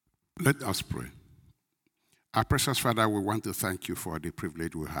Let us pray. Our precious Father, we want to thank you for the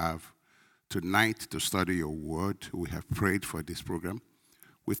privilege we have tonight to study your word. We have prayed for this program.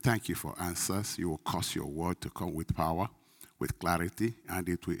 We thank you for answers. You will cause your word to come with power, with clarity, and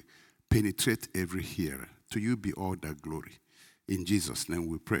it will penetrate every hearer. To you be all the glory. In Jesus' name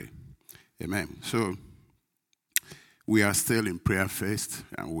we pray. Amen. So, we are still in prayer phase,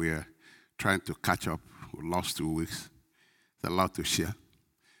 and we are trying to catch up. We lost 2 weeks. There's a lot to share.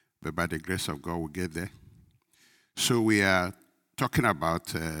 But by the grace of God, we'll get there. So we are talking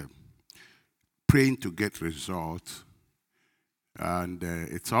about praying to get results. And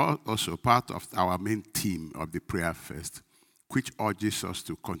it's also part of our main theme of the prayer fest, which urges us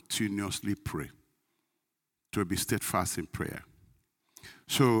to continuously pray, to be steadfast in prayer.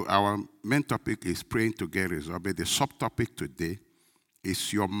 So our main topic is praying to get results. But the subtopic today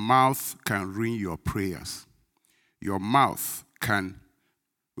is your mouth can ruin your prayers. Your mouth can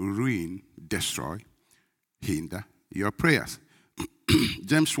ruin, destroy, hinder your prayers.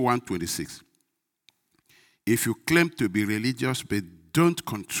 James 1:26. If you claim to be religious but don't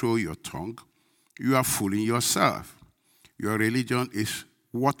control your tongue, you are fooling yourself. Your religion is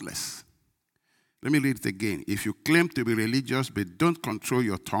worthless. Let me read it again. If you claim to be religious but don't control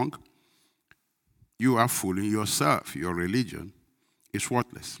your tongue, you are fooling yourself. Your religion is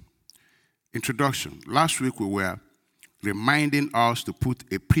worthless. Introduction. Last week we were reminding us to put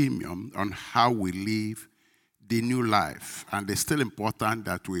a premium on how we live the new life. And it's still important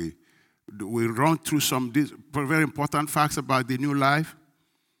that we run through some very important facts about the new life.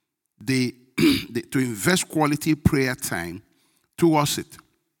 To invest quality prayer time towards it.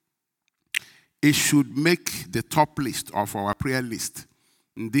 It should make the top list of our prayer list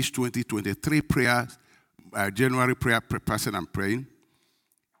in this 2023 prayer, January prayer person and praying.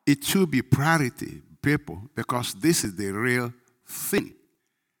 It should be priority, people, because this is the real thing.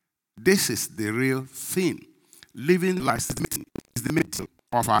 This is the real thing. Living life is the middle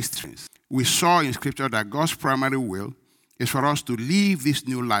of our histories. We saw in Scripture that God's primary will is for us to live this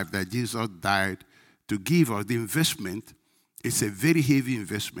new life that Jesus died to give us. The investment is a very heavy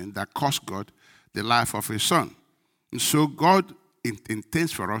investment that cost God the life of His Son. And so God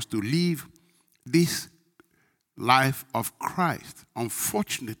intends for us to live this life of Christ.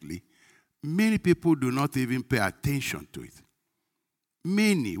 Unfortunately, many people do not even pay attention to it.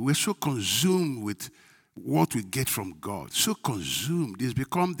 Many, we're so consumed with what we get from God. So consumed. It's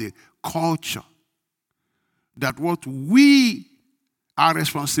become the culture that our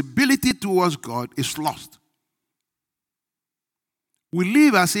responsibility towards God is lost. We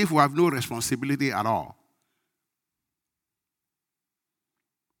live as if we have no responsibility at all.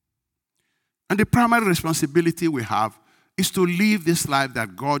 And the primary responsibility we have is to live this life that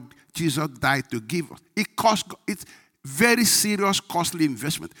Jesus died to give us. It's very serious, costly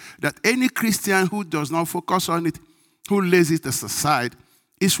investment that any Christian who does not focus on it, who lays it aside,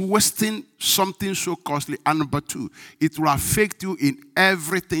 is wasting something so costly. And number two, it will affect you in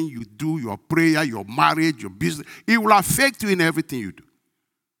everything you do, your prayer, your marriage, your business. It will affect you in everything you do.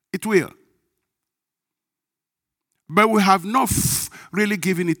 It will. But we have not really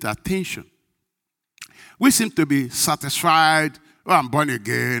given it attention. We seem to be satisfied. Oh, I'm born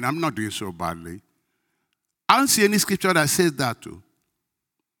again. I'm not doing so badly. I don't see any scripture that says that too.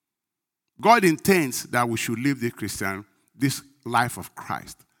 God intends that we should live this life of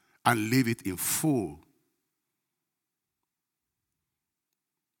Christ and live it in full.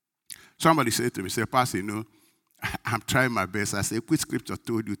 Somebody said to me, say, Pastor, I'm trying my best. I say, which scripture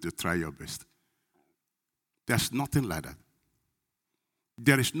told you to try your best? There's nothing like that.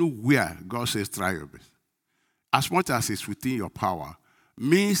 There is nowhere God says try your best. As much as it's within your power,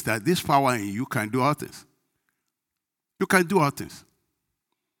 means that this power in you can do all things. You can do all things.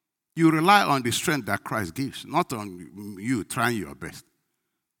 You rely on the strength that Christ gives, not on you trying your best.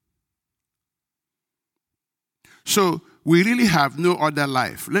 So, we really have no other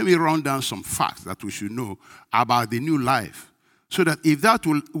life. Let me run down some facts that we should know about the new life, so that if that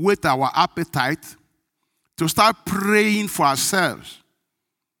will whet our appetite to start praying for ourselves.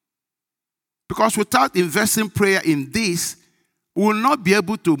 Because without investing prayer in this, we will not be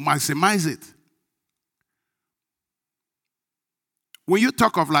able to maximize it. When you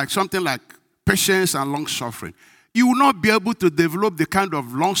talk of something like patience and long-suffering, you will not be able to develop the kind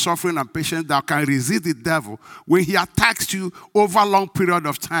of long-suffering and patience that can resist the devil when he attacks you over a long period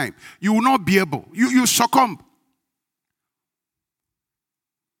of time. You will not be able. You succumb.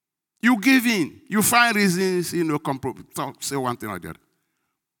 You give in. You find reasons, say one thing or the other.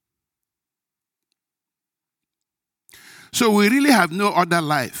 So we really have no other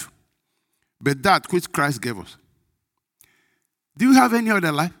life but that which Christ gave us. Do you have any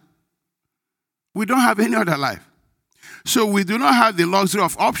other life? We don't have any other life. So we do not have the luxury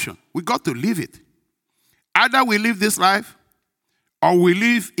of option. We got to live it. Either we live this life or we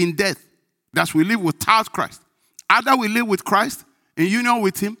live in death. That's we live without Christ. Either we live with Christ in union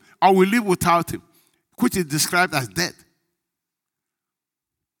with him or we live without him, which is described as death.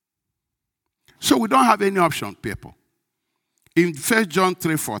 So we don't have any option, people. In 1 John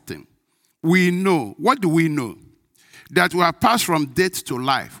 3:14, we know, what do we know? That we have passed from death to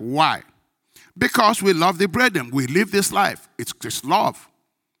life. Why? Because we love the brethren. We live this life. It's love.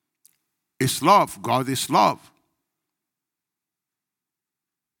 It's love. God is love.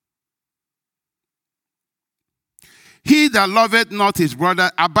 He that loveth not his brother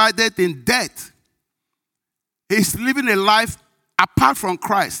abideth in death. He's living a life apart from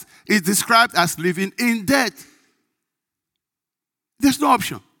Christ. It's described as living in death. There's no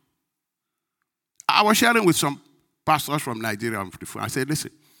option. I was sharing with some pastors from Nigeria on the phone. I said,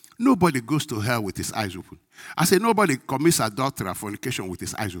 listen, nobody goes to hell with his eyes open. I said, nobody commits adultery or fornication with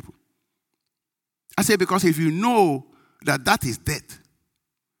his eyes open. I said, because if you know that that is death,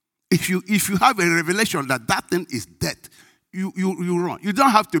 if you have a revelation that that thing is death, you run. You don't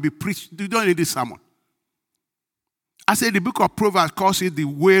have to be preached. You don't need this sermon. I said, the book of Proverbs calls it the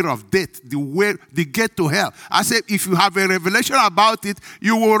way of death, the gate to hell. I said, if you have a revelation about it,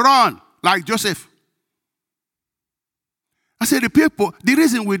 you will run like Joseph. I said, the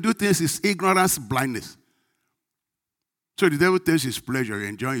reason we do things is ignorance, blindness. So the devil takes his pleasure, you're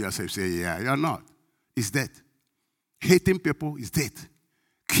enjoying yourself, say, yeah, you're not. It's death. Hating people is death.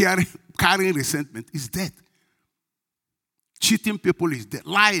 Carrying resentment is death. Cheating people is death.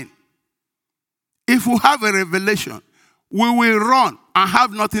 Lying. If we have a revelation, we will run and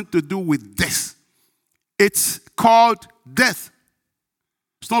have nothing to do with death. It's called death.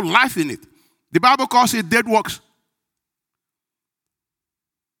 There's no life in it. The Bible calls it dead works.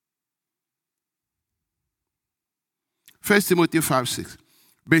 First Timothy 5:6.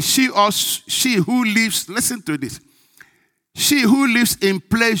 But she who lives, listen to this. She who lives in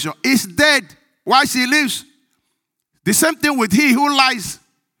pleasure is dead while she lives. The same thing with he who lies.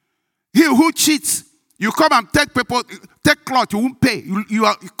 He who cheats. You come and take cloth, you won't pay.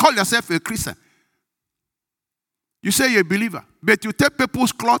 You call yourself a Christian. You say you're a believer. But you take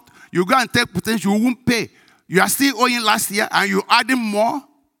people's cloth, you go and take things you won't pay. You are still owing last year and you're adding more.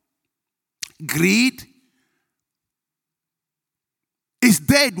 Greed is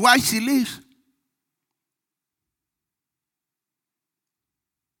dead while she lives.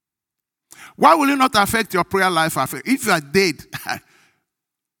 Why will it not affect your prayer life? If you are dead,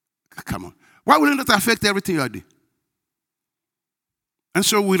 come on. Why will it not affect everything you are doing? And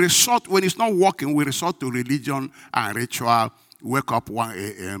so we resort, when it's not working, we resort to religion and ritual. Wake up 1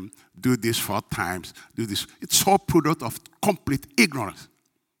 a.m., do this 4 times, do this. It's all product of complete ignorance.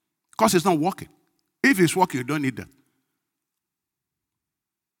 Because it's not working. If it's working, you don't need that.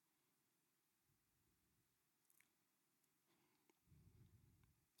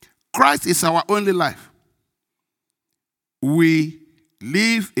 Christ is our only life. We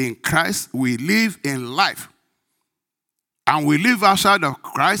live in Christ, we live in life. And we live outside of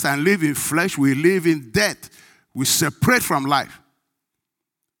Christ and live in flesh, we live in death. We separate from life.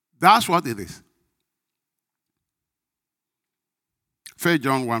 That's what it is. 1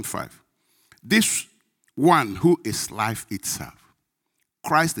 John 1:5. This one who is life itself,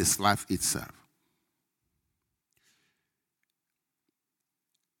 Christ is life itself,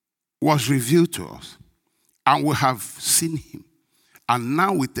 was revealed to us, and we have seen him. And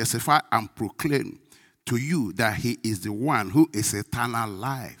now we testify and proclaim to you that he is the one who is eternal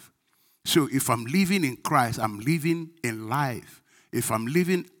life. So if I'm living in Christ, I'm living in life. If I'm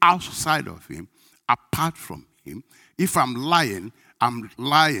living outside of him, apart from him, if I'm lying, I'm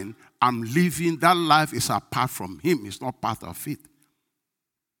living, that life is apart from him. It's not part of it.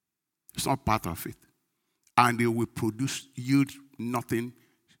 It's not part of it. And it will yield nothing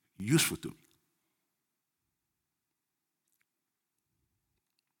useful to me.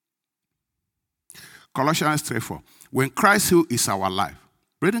 Colossians 3:4. When Christ, who is our life,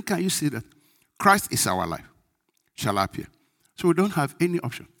 brethren, can you see that? Christ is our life, shall appear. So we don't have any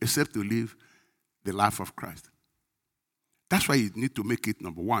option except to live the life of Christ. That's why you need to make it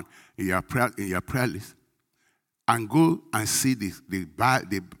number one in your prayer list. And go and see the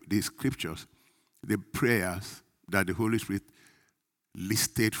scriptures, the prayers that the Holy Spirit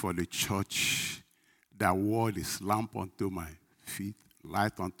listed for the church. That word is lamp unto my feet,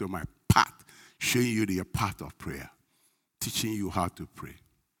 light unto my path, showing you the path of prayer, teaching you how to pray.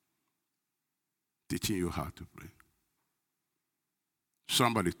 Teaching you how to pray.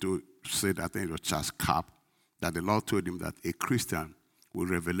 Somebody said, I think it was Charles Capp, that the Lord told him that a Christian with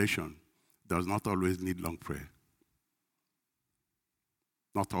revelation does not always need long prayer.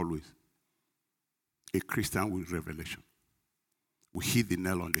 Not always. A Christian with revelation will hit the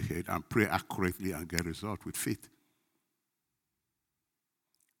nail on the head and pray accurately and get result with faith.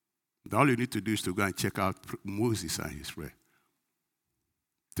 All you need to do is to go and check out Moses and his prayer.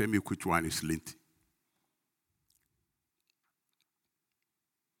 Tell me which one is lengthy.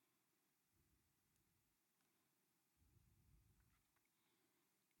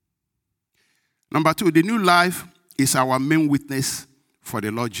 Number 2, the new life is our main witness for the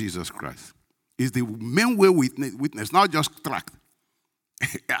Lord Jesus Christ. It's the main way witness, not just tract.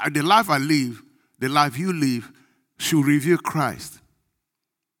 The life I live, the life you live, should reveal Christ.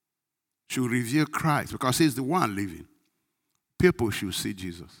 Should reveal Christ because he's the one living. People should see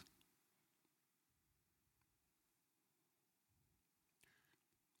Jesus.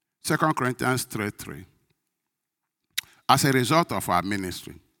 Second Corinthians 3:3. As a result of our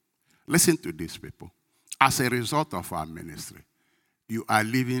ministry, listen to this, people. As a result of our ministry, you are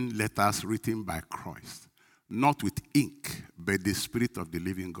living letters written by Christ, not with ink, but the Spirit of the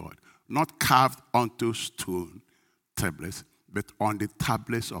living God, not carved onto stone tablets, but on the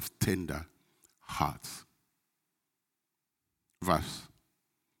tablets of tender hearts. Verse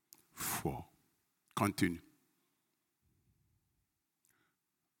 4. Continue.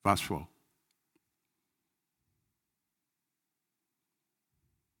 Verse 4.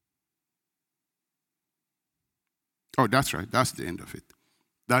 Oh, that's right. That's the end of it.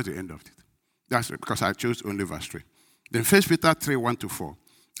 That's the end of it. That's right, because I chose only verse 3. Then 1 Peter 3:1-4.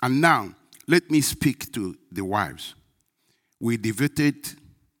 And now, let me speak to the wives. Be devoted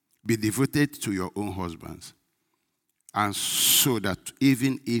to your own husbands. And so that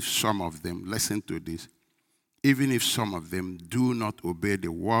even if some of them, listen to this, even if some of them do not obey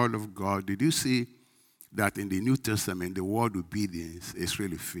the word of God, did you see that in the New Testament, the word obedience is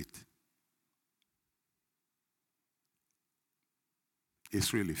really fit?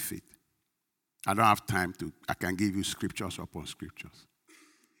 It's really fit. I don't have time I can give you scriptures upon scriptures.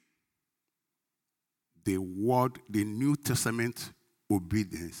 The word, the New Testament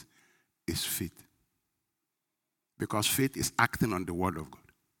obedience is fit. Because faith is acting on the word of God.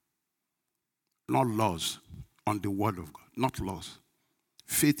 Not laws, on the word of God. Not laws.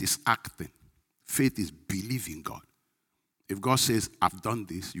 Faith is acting. Faith is believing God. If God says, I've done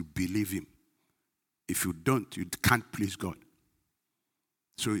this, you believe him. If you don't, you can't please God.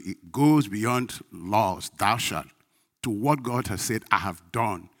 So it goes beyond laws, thou shalt, to what God has said, I have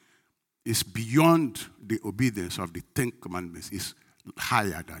done. It's beyond the obedience of the 10 commandments. It's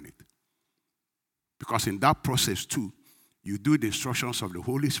higher than it. Because in that process too, you do the instructions of the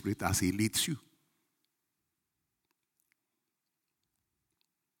Holy Spirit as he leads you.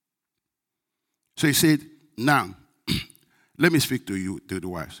 So he said, now, let me speak to you, to the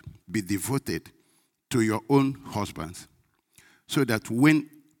wives. Be devoted to your own husbands, so that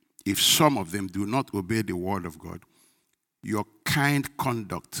if some of them do not obey the word of God, your kind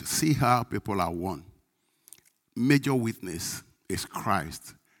conduct, see how people are won. Major witness is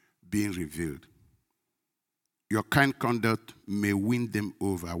Christ being revealed. Your kind conduct may win them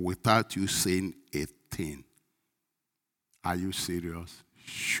over without you saying a thing. Are you serious?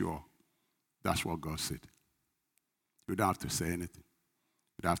 Sure. That's what God said. You don't have to say anything.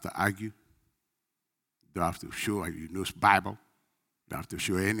 You don't have to argue. You don't have to show you know Bible. You don't have to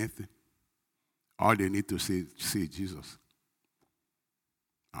show anything. All they need to see is Jesus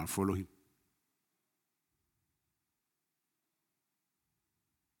and follow him.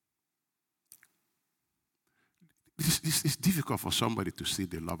 It's difficult for somebody to see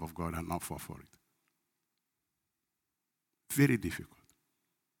the love of God and not fall for it. Very difficult.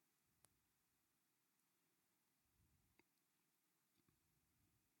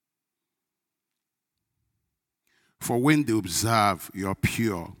 For when they observe your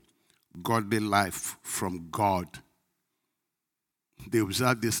pure, godly life from God, they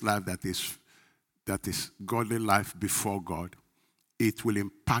observe this life that is godly life before God, it will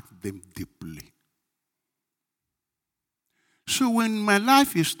impact them deeply. So when my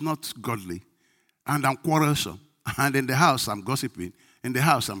life is not godly, and I'm quarrelsome, and in the house I'm gossiping, in the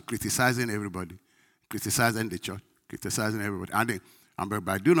house I'm criticizing everybody, criticizing the church, criticizing everybody, and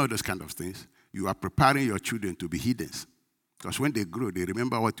by doing all those kind of things, you are preparing your children to be heathens. Because when they grow, they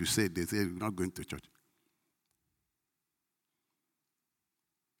remember what you said. They say, you're not going to church.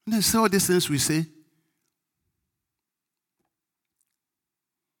 And then say all these things we say.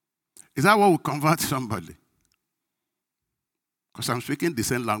 Is that what will convert somebody? Because I'm speaking the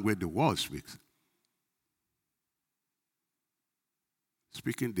same language the world speaks.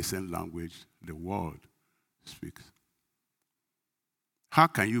 Speaking the same language the world speaks. How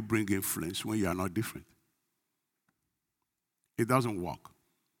can you bring influence when you are not different? It doesn't work.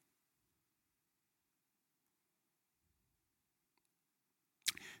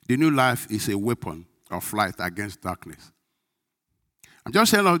 The new life is a weapon of light against darkness. I'm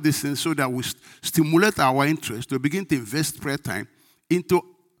just saying all these things so that we stimulate our interest to begin to invest prayer time into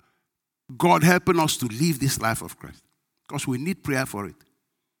God helping us to live this life of Christ. Because we need prayer for it.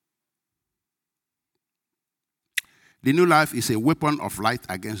 The new life is a weapon of light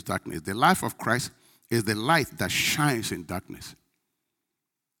against darkness. The life of Christ is the light that shines in darkness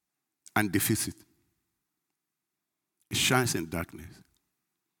and defeats it. It shines in darkness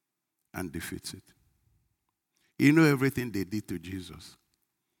and defeats it. You know everything they did to Jesus.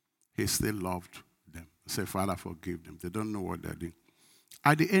 He still loved them. Say, Father, forgive them. They don't know what they're doing.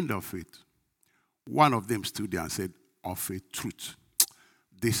 At the end of it, one of them stood there and said, of a truth,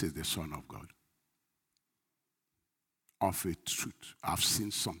 this is the Son of God. Of a truth, I've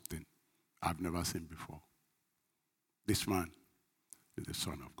seen something I've never seen before. This man is the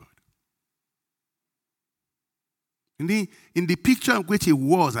Son of God. In the picture in which he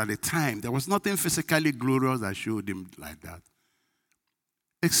was at the time, there was nothing physically glorious that showed him like that.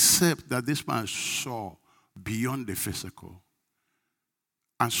 Except that this man saw beyond the physical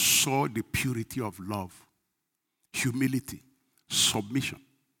and saw the purity of love, humility, submission.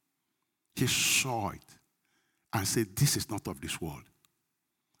 He saw it and said, this is not of this world.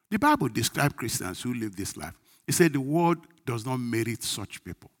 The Bible describes Christians who live this life. It said the world does not merit such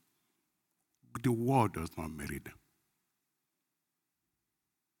people. The world does not merit them.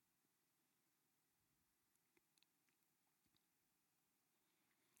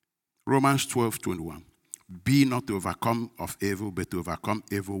 Romans 12:21. Be not overcome of evil, but to overcome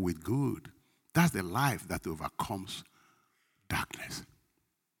evil with good. That's the life that overcomes darkness.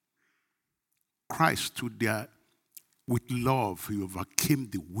 Christ stood there with love. He overcame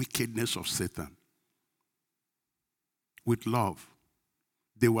the wickedness of Satan. With love.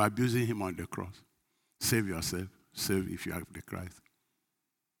 They were abusing him on the cross. Save yourself. Save if you are the Christ.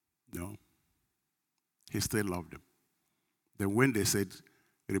 No. He still loved them. Then when they said,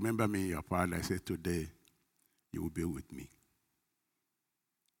 remember me in your paradise, I said, today you will be with me.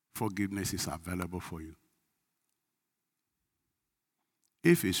 Forgiveness is available for you.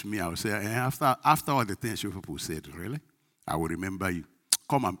 If it's me, I will say, after all the things you people said, really? I will remember you.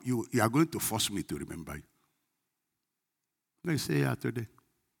 Come on, you are going to force me to remember you. Let me say, yeah, today.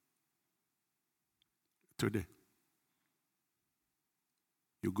 Today.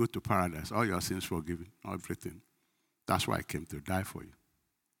 You go to paradise, all your sins forgiven, everything. That's why I came to die for you.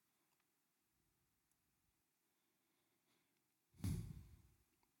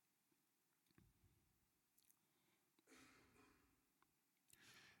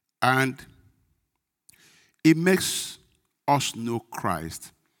 And it makes us know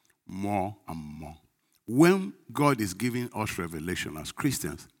Christ more and more. When God is giving us revelation as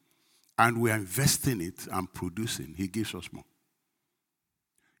Christians, and we are investing it and producing, he gives us more.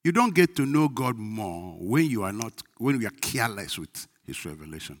 You don't get to know God more when we are careless with his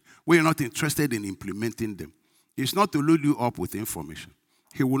revelation. When you're not interested in implementing them. It's not to load you up with information.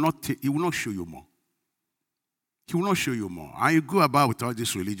 He will not show you more. He will not show you more. And you go about with all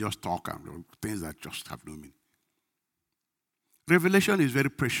this religious talk and things that just have no meaning. Revelation is very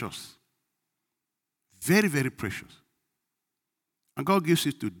precious. Very, very precious. And God gives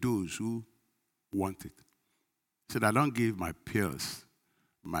it to those who want it. He said, I don't give my pearls,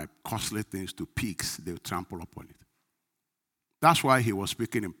 my costly things to pigs. They'll trample upon it. That's why he was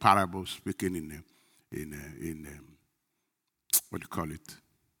speaking in parables, speaking in what do you call it?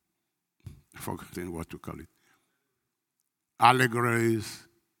 I've forgotten what to call it. Allegories.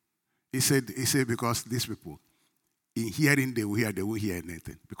 He said because these people, in hearing they won't hear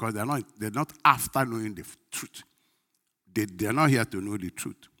anything. Because they're not after knowing the truth. They're not here to know the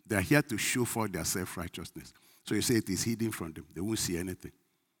truth. They're here to show for their self-righteousness. So he said it is hidden from them. They won't see anything.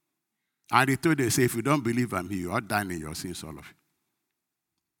 And he told them, say, if you don't believe I'm here, you are dying in your sins, all of you.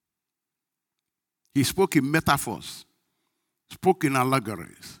 He spoke in metaphors, spoke in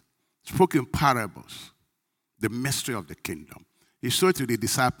allegories, spoke in parables, the mystery of the kingdom. He said to the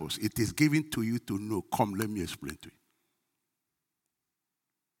disciples, it is given to you to know. Come, let me explain to you.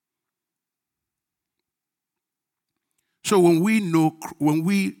 So when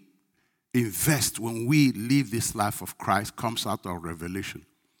we invest, when we live this life of Christ, comes out of revelation,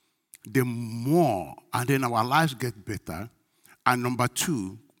 the more, and then our lives get better. And number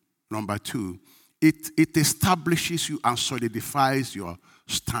two, it establishes you and solidifies your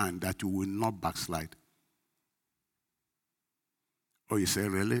stand that you will not backslide. Oh, you say,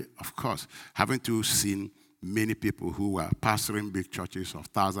 really? Of course. Haven't you seen many people who were pastoring big churches of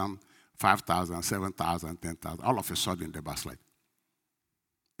 1,000, 5,000, 7,000, 10,000. All of a sudden, they backslide.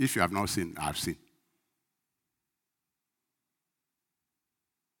 If you have not seen, I've seen.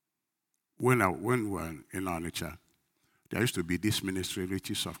 When we were in Onitsha, there used to be this ministry,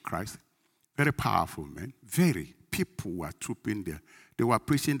 Riches of Christ. Very powerful, man. Very. People were trooping there. They were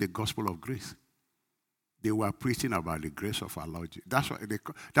preaching the gospel of grace. They were preaching about the grace of our Lord.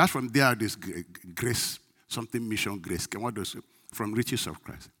 That's from there, this grace, something mission grace, came out from Riches of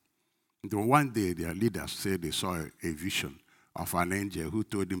Christ. And then one day, their leaders said they saw a vision of an angel who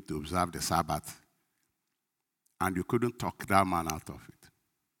told them to observe the Sabbath. And you couldn't talk that man out of it.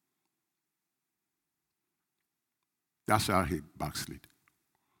 That's how he backslid.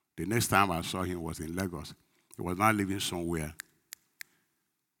 The next time I saw him was in Lagos. He was now living somewhere.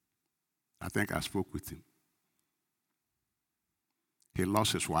 I think I spoke with him. He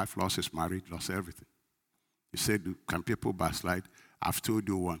lost his wife, lost his marriage, lost everything. He said, can people backslide? I've told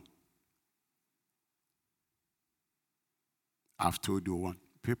you one. I've told you one.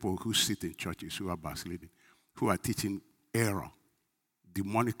 People who sit in churches who are backsliding, who are teaching error,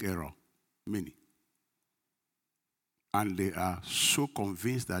 demonic error, many. And they are so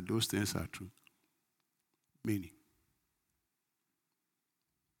convinced that those things are true. Many.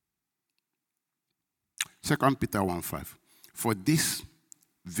 2 Peter 1:5. For this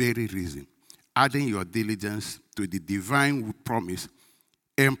very reason, adding your diligence to the divine promise,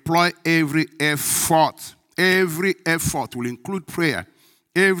 employ every effort. Every effort will include prayer.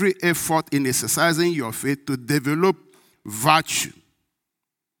 Every effort in exercising your faith to develop virtue.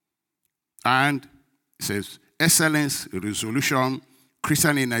 And it says, excellence, resolution,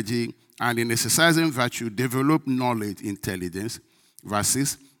 Christian energy, and in exercising virtue, develop knowledge, intelligence. Verse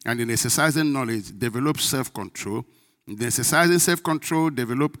 6, and in exercising knowledge, develop self-control. In exercising self-control,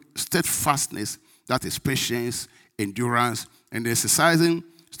 develop steadfastness, that is patience, endurance. And in exercising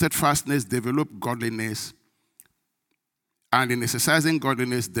steadfastness, develop godliness. And in exercising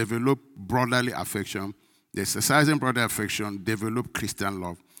godliness, develop brotherly affection. The exercising brotherly affection, develop Christian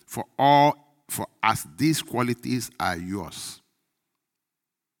love. For as these qualities are yours.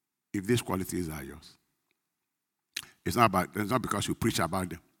 If these qualities are yours. It's not because you preach about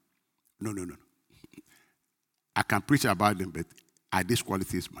them. No. I can preach about them, but are these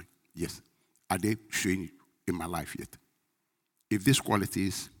qualities mine? Yes. Are they showing in my life yet? If these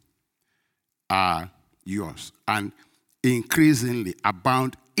qualities are yours and increasingly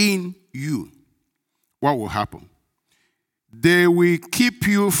abound in you, what will happen? They will keep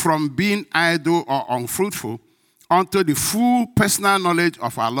you from being idle or unfruitful unto the full personal knowledge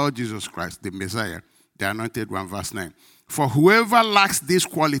of our Lord Jesus Christ, the Messiah, the Anointed One, verse 9. For whoever lacks these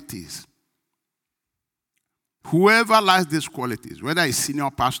qualities, whether he's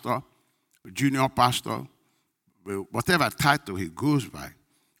senior pastor, junior pastor, whatever title he goes by,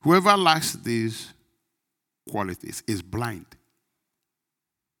 whoever lacks these qualities is blind,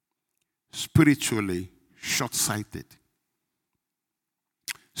 spiritually short-sighted,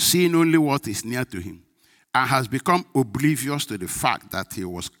 seeing only what is near to him, and has become oblivious to the fact that he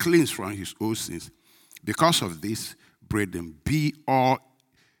was cleansed from his old sins. Because of this, brethren, be all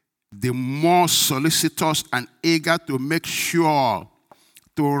the more solicitous and eager to make sure,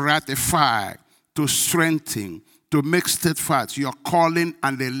 to ratify, to strengthen, to make steadfast your calling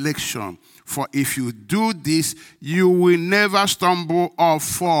and election. For if you do this, you will never stumble or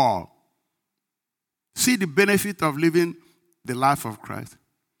fall. See the benefit of living the life of Christ.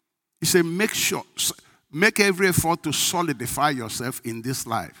 He said, make every effort to solidify yourself in this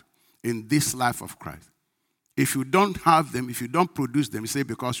life of Christ. If you don't have them, if you don't produce them, say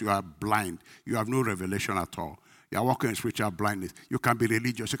because you are blind, you have no revelation at all. You are walking in spiritual blindness. You can be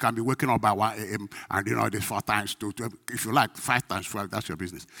religious. You can be waking up by 1 a.m. and this 4 times, 2, if you like, 5 times 12, that's your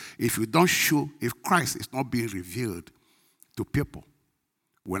business. If you don't show, if Christ is not being revealed to people,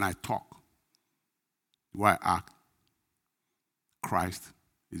 when I talk, why I act, Christ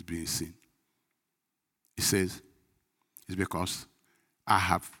is being seen. He says, it's because I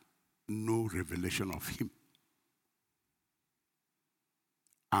have no revelation of him.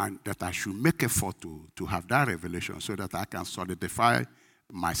 And that I should make effort to have that revelation so that I can solidify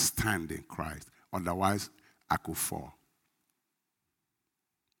my stand in Christ. Otherwise, I could fall.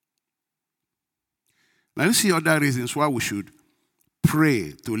 Now, you see other reasons why we should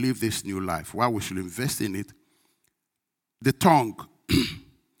pray to live this new life, why we should invest in it. The tongue,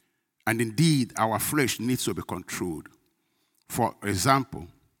 and indeed our flesh, needs to be controlled. For example,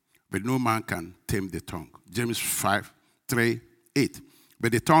 but no man can tame the tongue. James 5:3-8.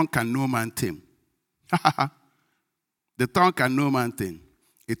 But the tongue can no man tame. The tongue can no man tame.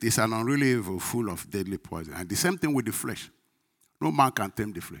 It is an unruly evil full of deadly poison. And the same thing with the flesh. No man can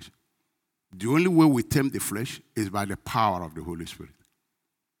tame the flesh. The only way we tame the flesh is by the power of the Holy Spirit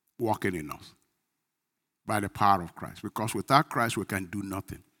working in us, by the power of Christ. Because without Christ, we can do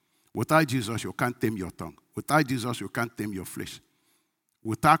nothing. Without Jesus, you can't tame your tongue. Without Jesus, you can't tame your flesh.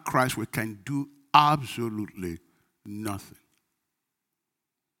 Without Christ, we can do absolutely nothing.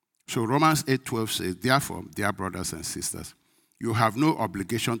 So Romans 8:12 says, therefore, dear brothers and sisters, you have no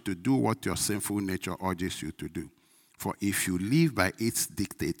obligation to do what your sinful nature urges you to do. For if you live by its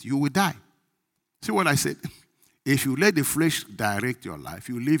dictate, you will die. See what I said? If you let the flesh direct your life,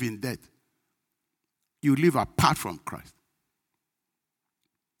 you live in death. You live apart from Christ.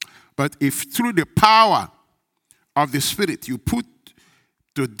 But if through the power of the Spirit you put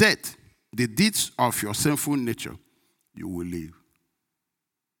to death the deeds of your sinful nature, you will live.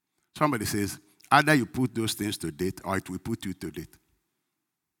 Somebody says, either you put those things to death or it will put you to death.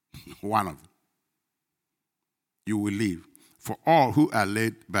 One of them. You will live. For all who are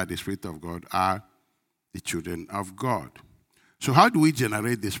led by the Spirit of God are the children of God. So how do we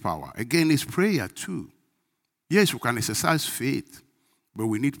generate this power? Again, it's prayer too. Yes, we can exercise faith, but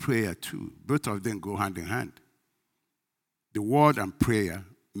we need prayer too. Both of them go hand in hand. The word and prayer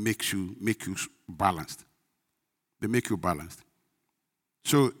make you balanced. They make you balanced.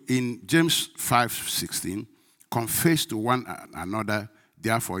 So in James 5:16, confess to one another,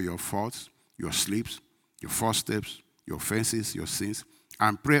 therefore, your faults, your slips, your false steps, your offenses, your sins,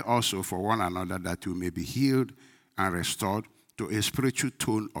 and pray also for one another that you may be healed and restored to a spiritual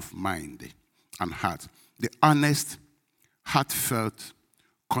tone of mind and heart. The honest, heartfelt,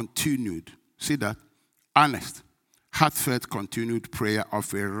 continued, see that? Honest, heartfelt, continued prayer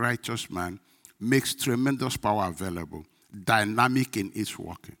of a righteous man makes tremendous power available, dynamic in its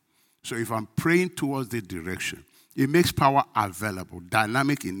working. So if I'm praying towards the direction, it makes power available,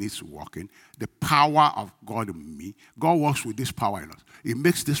 dynamic in its working. The power of God in me, God works with this power in us. It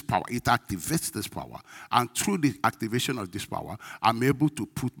makes this power, it activates this power. And through the activation of this power, I'm able to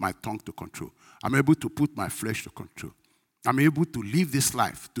put my tongue to control. I'm able to put my flesh to control. I'm able to live this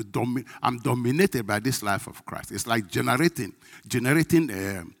life. I'm dominated by this life of Christ. It's like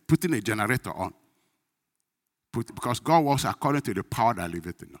putting a generator on. Because God works according to the power that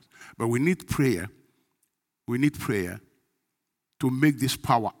liveth in us. But we need prayer. We need prayer to make this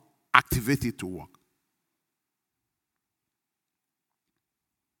power activated to work.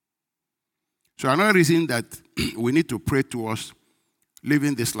 So another reason that we need to pray towards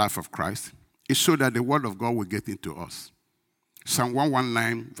living this life of Christ is so that the word of God will get into us. Psalm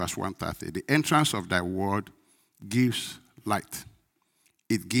 119, verse 130, the entrance of thy word gives light.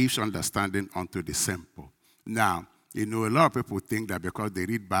 It gives understanding unto the simple. Now, a lot of people think that because they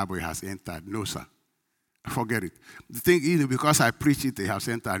read Bible, it has entered. No, sir. Forget it. The thing is, because I preach it, it has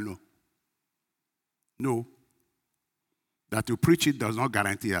entered. No. No. That you preach it does not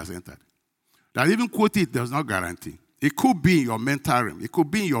guarantee it has entered. That even quote it does not guarantee. It could be in your mental realm. It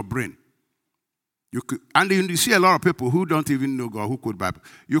could be in your brain. And you see a lot of people who don't even know God, who quote Bible.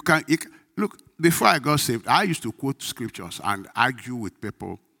 Look, before I got saved, I used to quote scriptures and argue with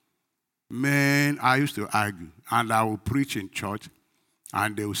people. Man, I used to argue. And I would preach in church.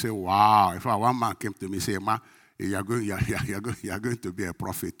 And they would say, wow. If one man came to me and said, you're going to be a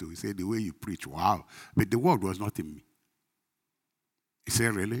prophet too. He said, the way you preach, wow. But the word was not in me. He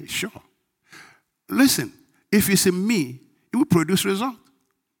said, really? Sure. Listen, if it's in me, it will produce result.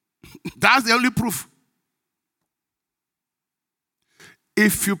 That's the only proof.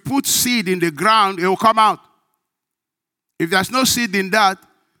 If you put seed in the ground, it will come out. If there's no seed in that,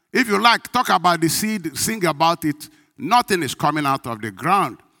 if you like, talk about the seed, sing about it, nothing is coming out of the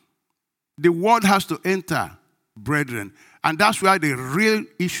ground. The word has to enter, brethren. And that's where the real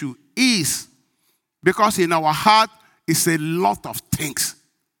issue is. Because in our heart is a lot of things.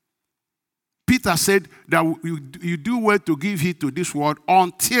 Peter said that you do well to give heed to this word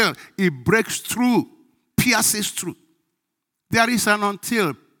until it breaks through, pierces through. There is an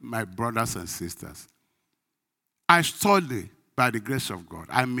until, my brothers and sisters. I study by the grace of God.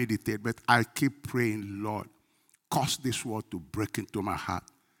 I meditate, but I keep praying, Lord, cause this word to break into my heart.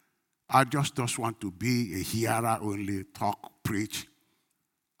 I just don't want to be a hearer only, talk, preach.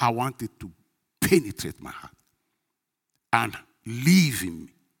 I want it to penetrate my heart and live in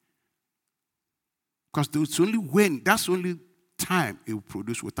me. Because that's the only time it will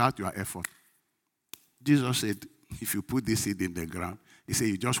produce without your effort. Jesus said, if you put this seed in the ground, he said,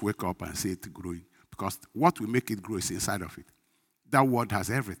 you just wake up and see it growing. Because what will make it grow is inside of it. That word has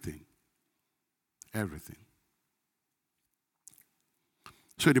everything. Everything.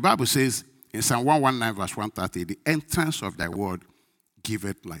 So the Bible says in Psalm 119, verse 130, the entrance of thy word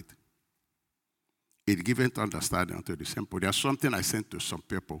giveth light. It giveth understanding unto the simple. There's something I sent to some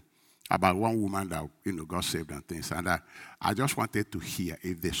people about one woman that, God saved and things. And I just wanted to hear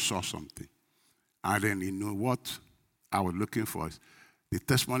if they saw something. And then, what I was looking for is the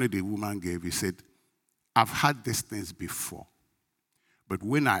testimony the woman gave. He said, I've had these things before. But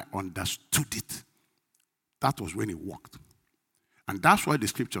when I understood it, that was when it worked. And that's what the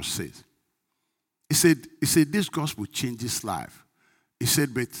scripture says. He said, this gospel changes life. He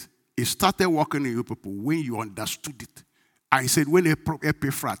said, but it started working in you people when you understood it. And he said, when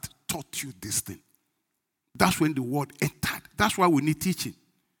Epaphras taught you this thing, that's when the word entered. That's why we need teaching.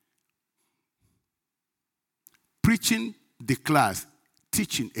 Preaching declares,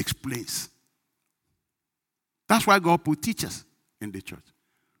 teaching explains. That's why God put teachers in the church.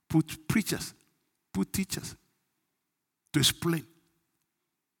 Put preachers, put teachers to explain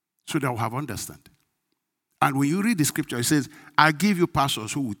so that we'll have understanding. And when you read the scripture, it says, I give you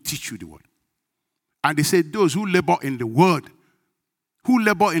pastors who will teach you the word. And they said, those who labor in the word,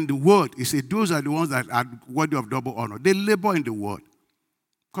 he said, those are the ones that are worthy of double honor. They labor in the word.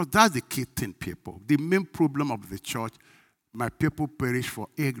 Because that's the key thing, people. The main problem of the church, my people perish for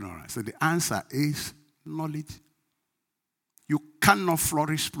ignorance. So the answer is knowledge. You cannot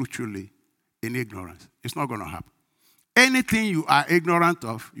flourish spiritually in ignorance. It's not going to happen. Anything you are ignorant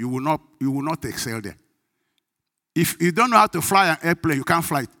of, you will not excel there. If you don't know how to fly an airplane, you can't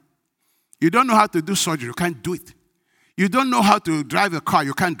fly it. You don't know how to do surgery, you can't do it. You don't know how to drive a car,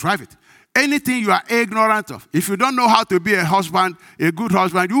 you can't drive it. Anything you are ignorant of, if you don't know how to be a husband, a good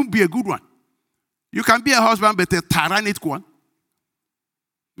husband, you won't be a good one. You can be a husband, but a tyrannic one.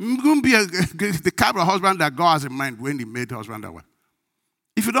 You won't be the kind of husband that God has in mind when he made husband and wife.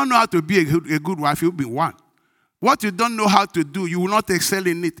 If you don't know how to be a good wife, you'll be one. What you don't know how to do, you will not excel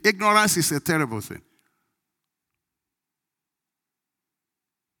in it. Ignorance is a terrible thing.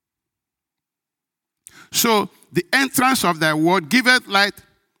 So, the entrance of thy word giveth light,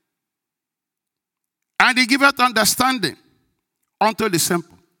 and he giveth understanding unto the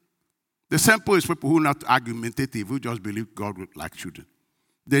simple. The simple is people who are not argumentative, who just believe God like children.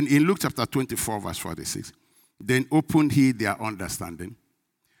 Then in Luke chapter 24, verse 46, then opened he their understanding,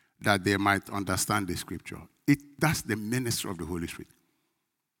 that they might understand the scripture. That's the ministry of the Holy Spirit.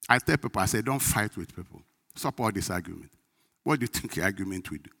 I tell people, I say, don't fight with people. Stop all this argument. What do you think the argument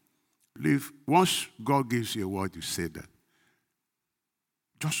will do? Leave. Once God gives you a word, you say that.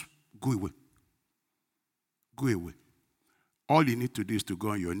 Just go away. Go away. All you need to do is to go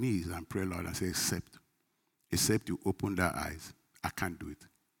on your knees and pray, Lord, and say, except you open their eyes. I can't do it.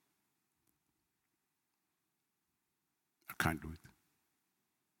 I can't do it.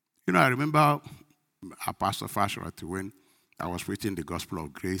 I remember our Pastor Fasherati when I was preaching the gospel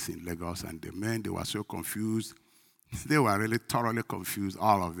of grace in Lagos, and the men, they were so confused. They were really thoroughly confused,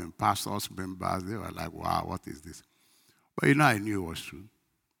 all of them, pastors, members. They were like, wow, what is this? But I knew it was true.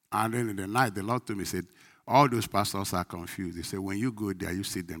 And then in the night, the Lord told me, he said, all those pastors are confused. He said, when you go there, you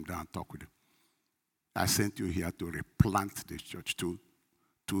sit them down and talk with them. I sent you here to replant this church, to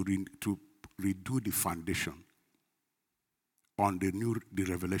redo the foundation on the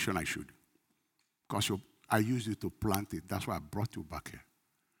revelation I showed you. Because I used you to plant it. That's why I brought you back here.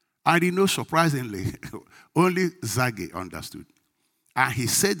 And surprisingly, only Zage understood. And he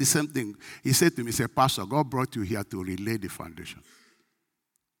said the same thing. He said to me, he said, Pastor, God brought you here to relay the foundation.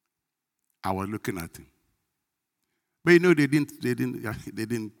 I was looking at him. But they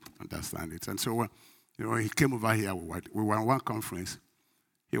didn't understand it. And so when he came over here, we were in one conference.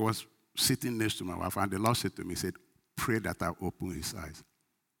 He was sitting next to my wife, and the Lord said to me, he said, pray that I open his eyes.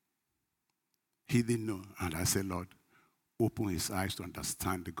 He didn't know. And I said, Lord, open his eyes to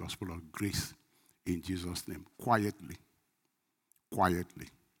understand the gospel of grace in Jesus' name. Quietly.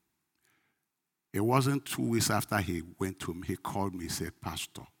 It wasn't 2 weeks after he went home, he called me, he said,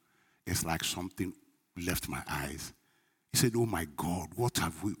 Pastor, it's like something left my eyes. He said, oh my God,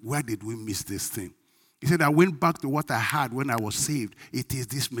 where did we miss this thing? He said, I went back to what I had when I was saved. It is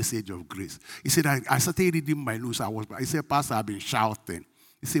this message of grace. He said, I started reading my news. He said, Pastor, I've been shouting.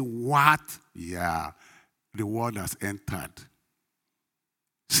 He said, what? Yeah, the word has entered.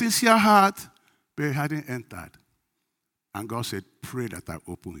 Sincere heart, but it hadn't entered. And God said, pray that I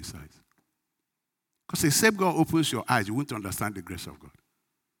open his eyes. Because except God opens your eyes, you won't understand the grace of God.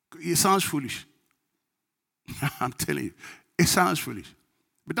 It sounds foolish. I'm telling you, it sounds foolish.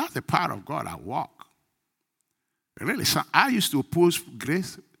 But that's the power of God at work. Really, I used to oppose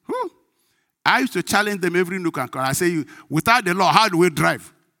grace. I used to challenge them every nook and corner. I say, without the law, how do we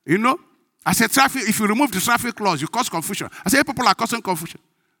drive? I said, traffic. If you remove the traffic laws, you cause confusion. I say, people are causing confusion.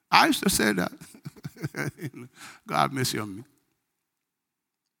 I used to say that. God have mercy on me.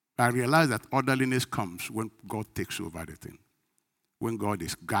 I realize that orderliness comes when God takes over the thing, when God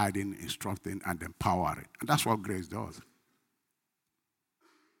is guiding, instructing, and empowering. And that's what grace does.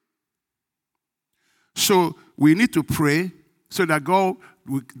 So we need to pray so that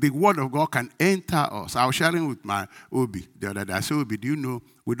the word of God can enter us. I was sharing with my Obi the other day. I said, Obi, do you know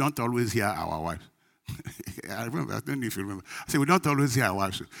we don't always hear our wives? I remember, I don't know if you remember. I said, we don't always hear our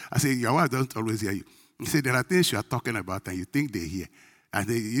wives. I said, your wife doesn't always hear you. He said, there are things you are talking about and you think they hear. And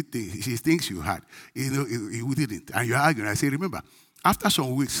she thinks you had. You didn't. And you're arguing. I say, remember, after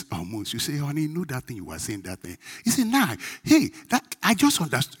some weeks or months, you say, honey, you know that thing you were saying that thing. He said, nah, hey, I just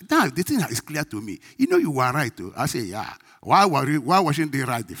understood. Now, the thing is clear to me. You know you were right, too. I say, yeah. Why wasn't they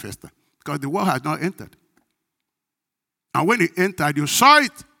right the first time? Because the word has not entered. And when it entered, you saw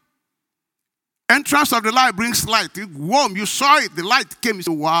it. Entrance of the light brings light. It warm. You saw it. The light came. You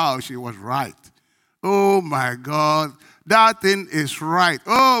said, wow, she was right. Oh, my God. That thing is right.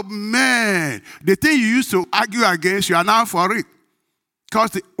 Oh, man. The thing you used to argue against, you are now for it.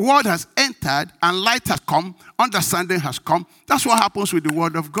 Because the word has entered and light has come, understanding has come. That's what happens with the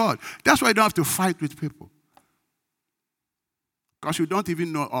word of God. That's why you don't have to fight with people. Because you don't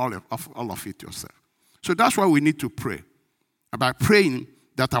even know all of it yourself. So that's why we need to pray. And by praying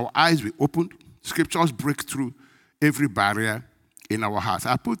that our eyes will open, scriptures break through every barrier in our hearts.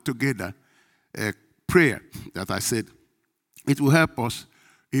 I put together a prayer that I said, it will help us,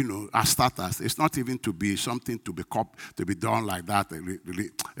 as starters. It's not even to be something to be done like that,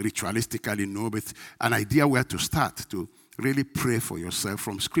 ritualistically, no, but an idea where to start, to really pray for yourself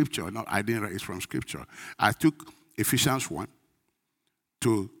from Scripture. No, I didn't write it from Scripture. I took Ephesians 1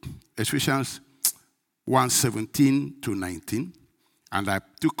 to Ephesians 1:17 to 19, and I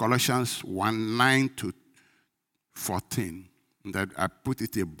took Colossians 1:9 to 14, and that I put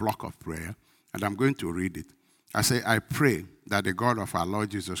it in a block of prayer, and I'm going to read it. I say, I pray that the God of our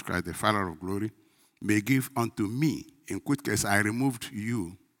Lord Jesus Christ, the Father of glory, may give unto me, in which case I removed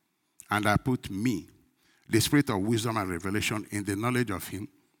you, and I put me, the spirit of wisdom and revelation in the knowledge of him,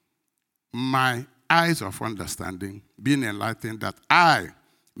 my eyes of understanding being enlightened, that I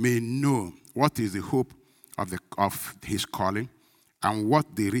may know what is the hope of his calling, and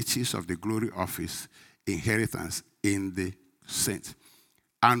what the riches of the glory of his inheritance in the saints,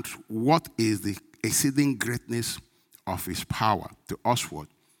 and what is the exceeding greatness of his power to usward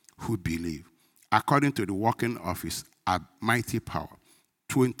who believe, according to the working of his mighty power.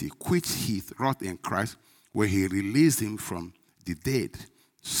 20, which he wrought in Christ, where he released him from the dead,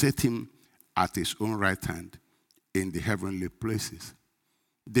 set him at his own right hand in the heavenly places.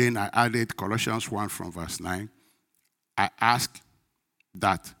 Then I added Colossians 1 from verse 9. I ask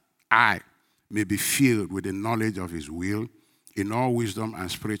that I may be filled with the knowledge of his will in all wisdom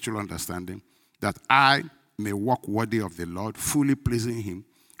and spiritual understanding, that I may walk worthy of the Lord, fully pleasing him,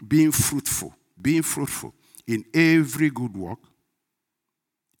 being fruitful in every good work,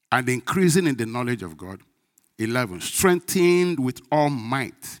 and increasing in the knowledge of God. 11, strengthened with all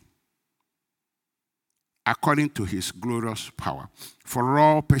might, according to his glorious power, for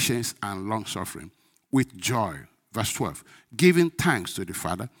all patience and long-suffering, with joy. Verse 12, giving thanks to the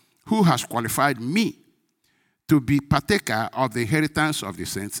Father, who has qualified me to be partaker of the inheritance of the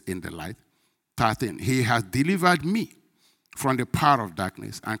saints in the light. 13, he has delivered me from the power of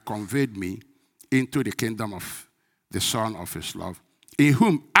darkness and conveyed me into the kingdom of the Son of his love, in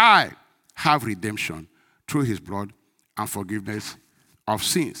whom I have redemption through his blood and forgiveness of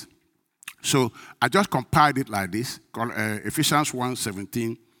sins. So I just compiled it like this, Ephesians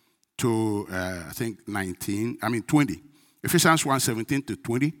 1:17 to, 20. Ephesians 1:17 to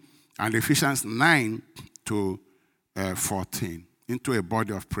 20, and Ephesians 9 to 14, into a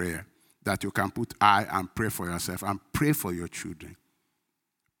body of prayer that you can put I and pray for yourself and pray for your children.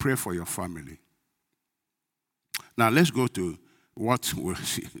 Pray for your family. Now let's go to what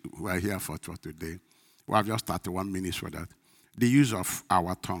we're here for today. We have just 31 minutes for that. The use of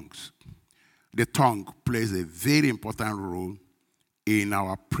our tongues. The tongue plays a very important role in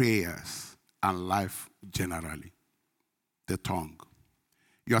our prayers and life generally. The tongue.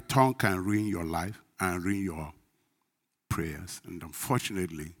 Your tongue can ruin your life and ruin your prayers. And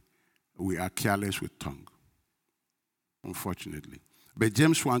unfortunately, we are careless with tongue. Unfortunately. But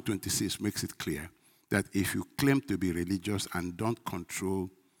James 1:26 makes it clear that if you claim to be religious and don't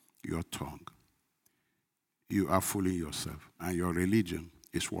control your tongue, you are fooling yourself, and your religion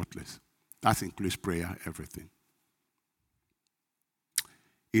is worthless. That includes prayer, everything.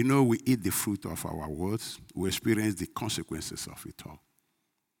 We eat the fruit of our words. We experience the consequences of it all.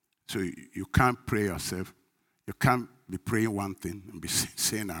 So you can't pray yourself. You can't be praying one thing and be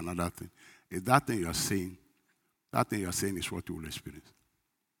saying another thing. If that thing you're saying is what you will experience.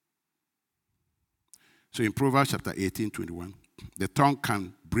 So in Proverbs chapter 18:21, the tongue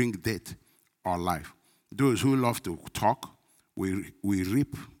can bring death or life. Those who love to talk will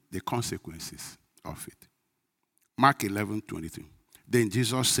reap the consequences of it. Mark 11:22. Then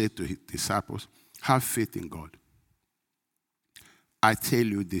Jesus said to his disciples, have faith in God. I tell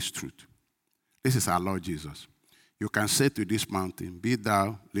you this truth. This is our Lord Jesus. You can say to this mountain, be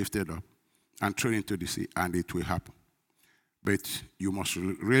thou lifted up and thrown into the sea, and it will happen. But you must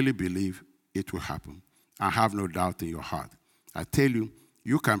really believe it will happen and have no doubt in your heart. I tell you,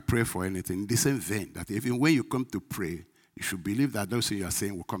 you can pray for anything in the same vein that even when you come to pray, you should believe that those things you are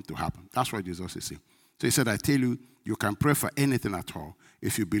saying will come to happen. That's what Jesus is saying. So he said, I tell you, you can pray for anything at all.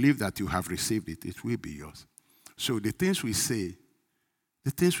 If you believe that you have received it, it will be yours. So the things we say, the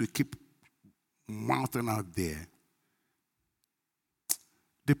things we keep mouthing out there,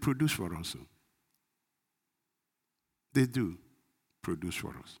 they produce for us. They do produce for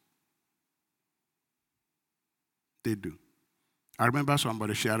us. They do. I remember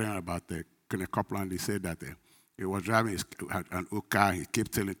somebody sharing about Kenneth Copeland. He said that he was driving an old car. He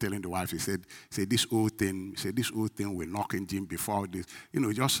kept telling the wife, he said, this old thing will knock engine before this.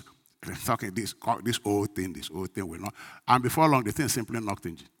 Just talking this old thing will knock. And before long, the thing simply knocked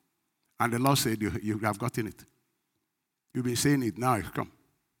engine. And the Lord said, you have gotten it. You've been saying it, now it's come.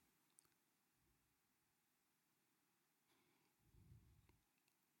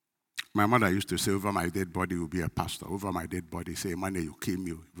 My mother used to say, over my dead body will be a pastor. Over my dead body, say, money, you kill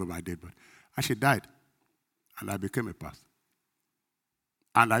me over my dead body. And she died. And I became a pastor.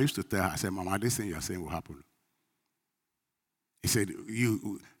 And I used to tell her, I said, Mama, this thing you're saying will happen. He said,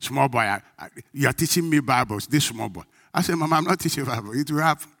 you, small boy, you are teaching me Bibles, this small boy. I said, Mama, I'm not teaching Bible. It will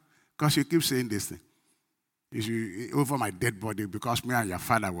happen. Because you keep saying this thing. Over my dead body, because me and your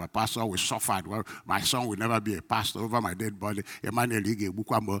father were pastors, we suffered. Well, my son will never be a pastor. Over my dead body,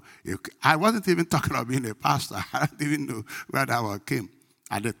 I wasn't even talking about being a pastor. I didn't even know where that one came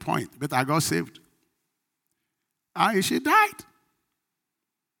at that point. But I got saved. And she died.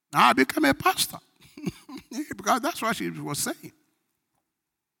 Now I became a pastor. Because that's what she was saying.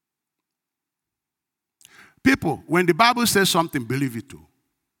 People, when the Bible says something, believe it too.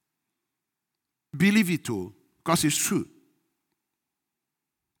 Believe it too. Because it's true.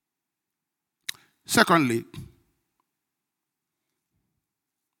 Secondly,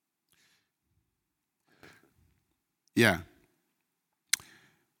 the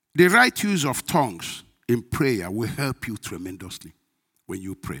right use of tongues in prayer will help you tremendously when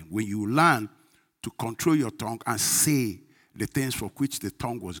you pray. When you learn to control your tongue and say the things for which the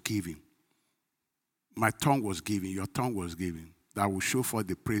tongue was given. My tongue was given, your tongue was given. That will show forth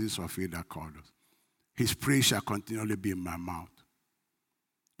the praises of He that called us. His praise shall continually be in my mouth.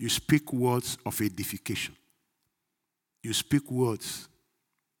 You speak words of edification. You speak words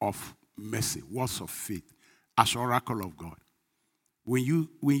of mercy, words of faith, as oracle of God. When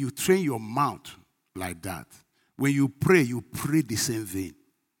you train your mouth like that, when you pray the same vein.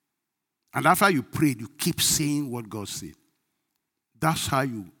 And after you pray, you keep saying what God said. That's how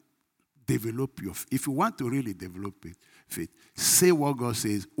you develop your faith. If you want to really develop faith, say what God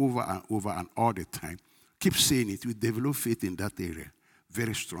says over and over and all the time. Keep saying it. You develop faith in that area.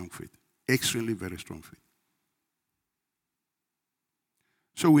 Very strong faith. Extremely very strong faith.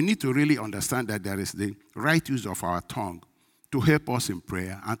 So we need to really understand that there is the right use of our tongue to help us in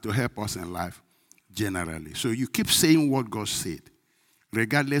prayer and to help us in life generally. So you keep saying what God said,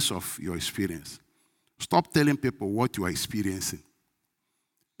 regardless of your experience. Stop telling people what you are experiencing.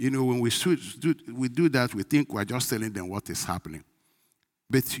 When we do that, we think we're just telling them what is happening.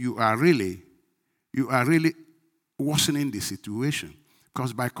 But you are really worsening the situation.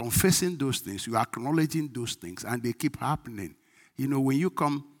 Because by confessing those things, you are acknowledging those things, and they keep happening. When you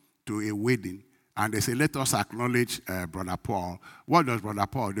come to a wedding, and they say, let us acknowledge Brother Paul, what does Brother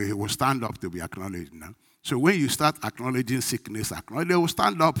Paul do? He will stand up to be acknowledged now. So when you start acknowledging sickness, they will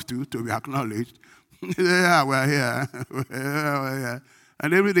stand up to be acknowledged. Yeah, we're here. We're here.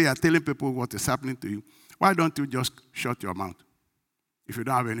 And every day you're telling people what is happening to you. Why don't you just shut your mouth? If you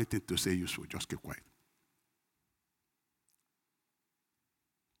don't have anything to say useful, just keep quiet.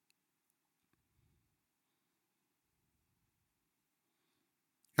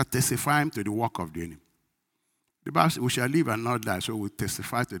 You're testifying to the work of the enemy. The Bible says we shall live and not die, so we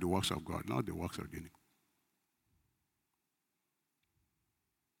testify to the works of God, not the works of the enemy.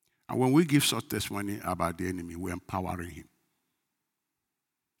 And when we give such testimony about the enemy, we're empowering him.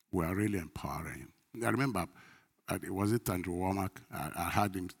 We are really empowering him. I remember, was it Andrew Womack? I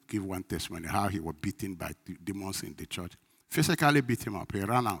heard him give one testimony, how he was beaten by demons in the church. Physically beat him up. He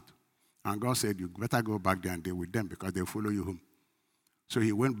ran out. And God said, you better go back there and deal with them because they'll follow you home. So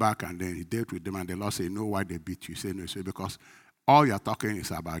he went back and then he dealt with them, and the Lord said, you know why they beat you? He said, no. He said, because all you're talking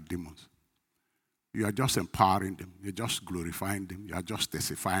is about demons. You are just empowering them. You're just glorifying them. You are just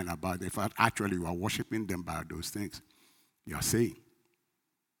testifying about them. In fact, actually, you are worshiping them by those things you are saying.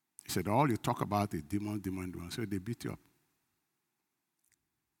 He said, all you talk about is demon. So they beat you up.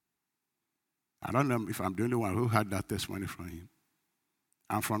 I don't know if I'm the only one who had that testimony from him.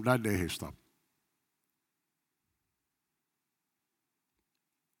 And from that day, he stopped.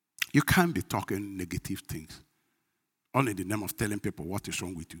 You can't be talking negative things, all in the name of telling people what is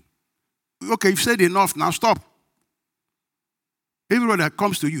wrong with you. Okay, you've said enough, now stop. Everybody that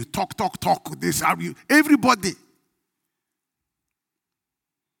comes to you, talk, this, everybody.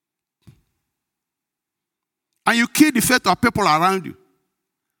 And you kill the faith of people around you.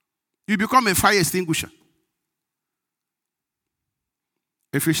 You become a fire extinguisher.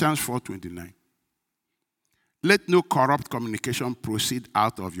 Ephesians 4:29. Let no corrupt communication proceed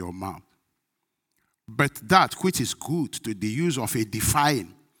out of your mouth, but that which is good to the use of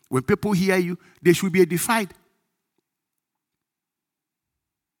edifying. When people hear you, they should be edified.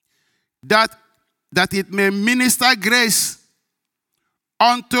 That it may minister grace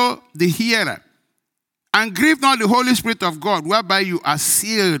unto the hearer. And grieve not the Holy Spirit of God, whereby you are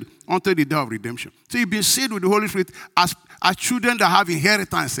sealed unto the day of redemption. So you've been sealed with the Holy Spirit as children that have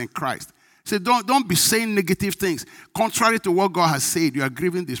inheritance in Christ. So don't be saying negative things. Contrary to what God has said, you are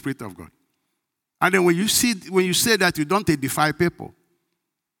grieving the Spirit of God. And then when you say that you don't edify people,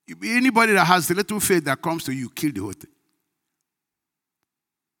 anybody that has a little faith that comes to you, kill the whole thing.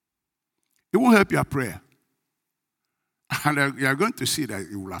 It won't help your prayer. And you are going to see that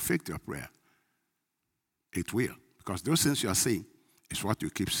it will affect your prayer. It will. Because those things you are saying is what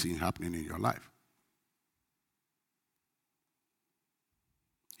you keep seeing happening in your life.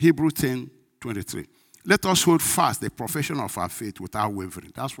 Hebrews 10:23. Let us hold fast the profession of our faith without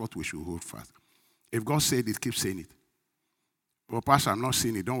wavering. That's what we should hold fast. If God said it, keep saying it. Well, Pastor, I'm not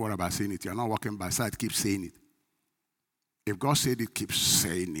saying it. Don't worry about saying it. You're not walking by sight. Keep saying it. If God said it, keep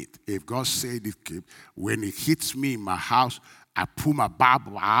saying it. If God said it, keep. When it hits me in my house, I pull my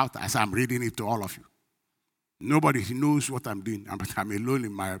Bible out as I'm reading it to all of you. Nobody knows what I'm doing. I'm alone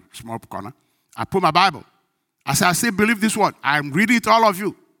in my small corner. I pull my Bible. As I say, believe this word. I'm reading it to all of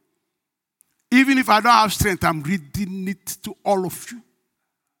you. Even if I don't have strength, I'm reading it to all of you.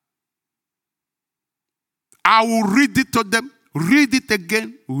 I will read it to them, read it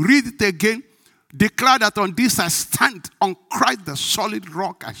again, declare that on this I stand, on Christ the solid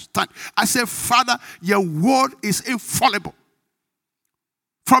rock I stand. I say, Father, your word is infallible.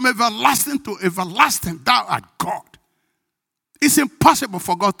 From everlasting to everlasting, thou art God. It's impossible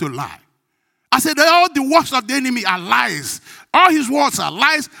for God to lie. I said, all the works of the enemy are lies. All his words are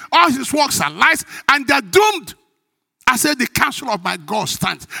lies. All his works are lies. And they're doomed. I said, the counsel of my God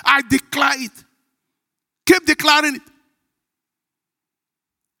stands. I declare it. Keep declaring it.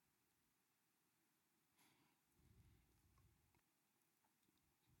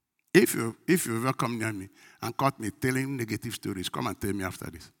 If you ever come near me and caught me telling negative stories, come and tell me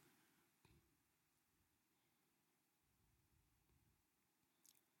after this.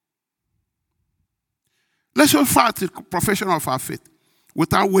 Let's hold fast the profession of our faith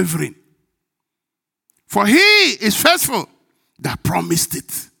without wavering. For he is faithful that promised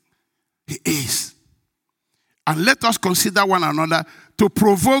it. He is. And let us consider one another to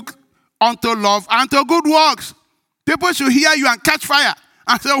provoke unto love and to good works. People should hear you and catch fire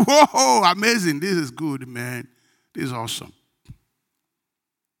and say, whoa, amazing. This is good, man. This is awesome.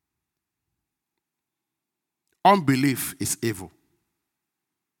 Unbelief is evil.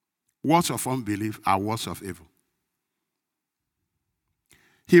 Words of unbelief are words of evil.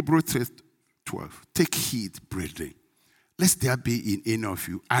 Hebrews 3:12. Take heed, brethren, lest there be in any of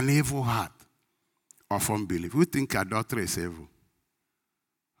you an evil heart of unbelief. We think adultery is evil.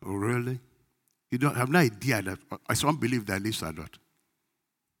 Oh, really? You don't have no idea that it's unbelief that leads to adultery.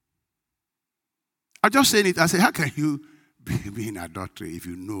 I'm just saying it. I say, how can you be in adultery if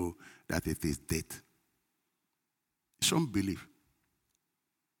you know that it is death? It's unbelief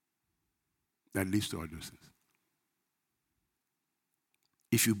that leads to all those things.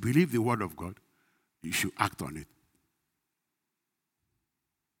 If you believe the word of God, you should act on it.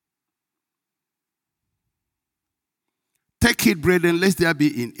 Take heed, brethren, lest there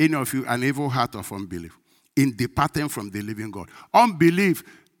be in any of you an evil heart of unbelief, in departing from the living God. Unbelief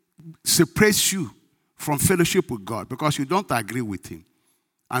separates you from fellowship with God because you don't agree with him.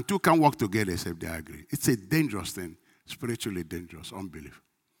 And two can work together except they agree. It's a dangerous thing, spiritually dangerous, unbelief.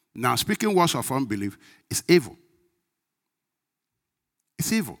 Now, speaking words of unbelief is evil. It's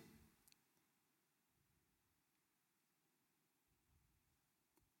evil.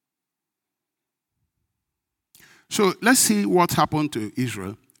 So let's see what happened to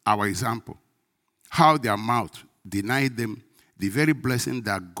Israel, our example. How their mouth denied them the very blessing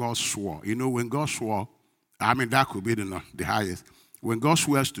that God swore. You know, when God swore, that could be the highest. When God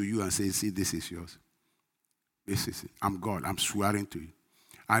swears to you and says, see, this is yours. This is it. I'm God. I'm swearing to you.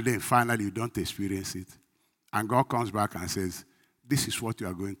 And then finally you don't experience it. And God comes back and says, this is what you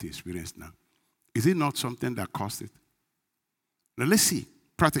are going to experience now. Is it not something that caused it? Now let's see,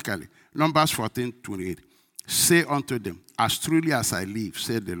 practically. Numbers 14:28. Say unto them, as truly as I live,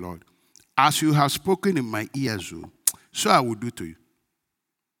 said the Lord, as you have spoken in my ears, so I will do to you.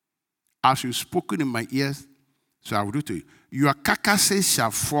 As you've spoken in my ears, so I will do to you. Your carcasses shall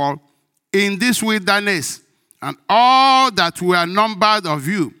fall in this wilderness, and all that were numbered of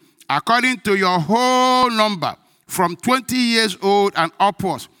you, according to your whole number, from 20 years old and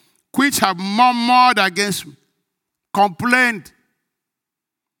upwards, which have murmured against me, complained.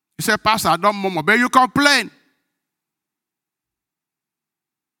 You say, Pastor, I don't murmur, but you complain.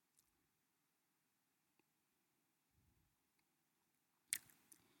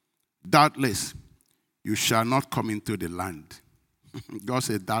 Doubtless, you shall not come into the land. God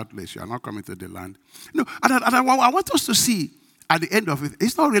said, doubtless, you are not coming to the land. No, I want us to see at the end of it,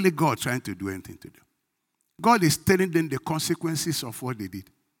 it's not really God trying to do anything to them. God is telling them the consequences of what they did.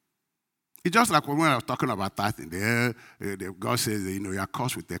 It's just like when I was talking about tithing. God says, you are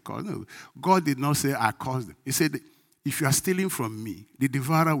cursed with the curse. No, God did not say, I cursed them. He said, if you are stealing from me, the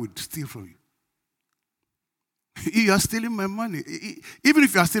devourer will steal from you. You are stealing my money. Even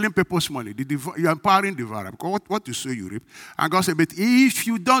if you are stealing people's money, you are empowering the devourer. Because what you sow, you reap. And God said, but if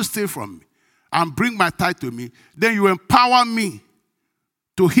you don't steal from me and bring my tithe to me, then you empower me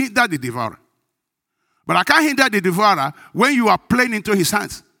to hinder the devourer. But I can't hinder the devourer when you are playing into his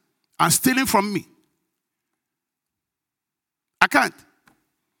hands and stealing from me. I can't.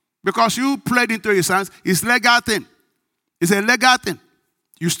 Because you played into his hands, it's legal thing. It's a legal thing.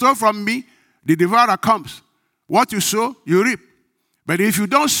 You stole from me, the devourer comes. What you sow, you reap. But if you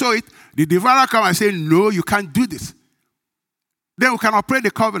don't sow it, the devourer comes and say, no, you can't do this. Then we can operate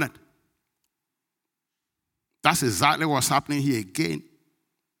the covenant. That's exactly what's happening here again.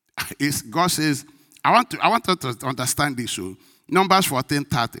 God says, I want us to understand this. So, Numbers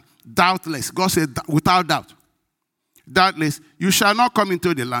 14:30. Doubtless, God said, without doubt, doubtless, you shall not come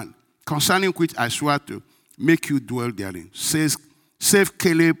into the land, concerning which I swear to make you dwell therein. Says, save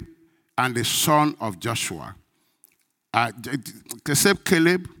Caleb and the son of Joshua. Except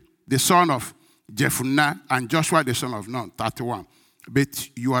Caleb, the son of Jephunneh, and Joshua, the son of Nun, 31. But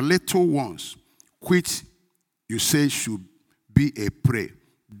your little ones, which you say should be a prey,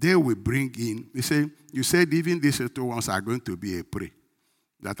 they will bring in. You said even these little ones are going to be a prey,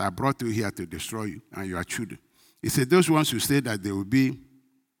 that I brought you here to destroy you and your children. He said those ones who say that they will be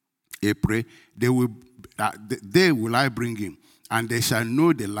a prey, they will I bring in, and they shall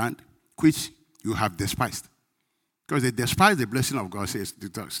know the land which you have despised. Because they despise the blessing of God, says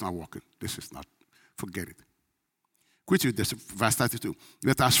it's not working. This is not, forget it. Which is verse 32.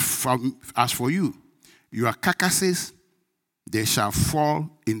 But as for you, your carcasses, they shall fall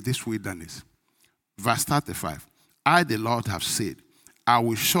in this wilderness. Verse 35. I, the Lord, have said, I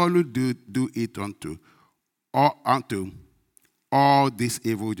will surely do it unto all this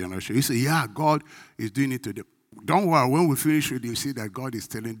evil generation. You say, yeah, God is doing it to them. Don't worry, when we finish reading, you see that God is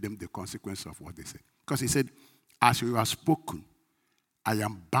telling them the consequence of what they said. Because he said, as you have spoken, I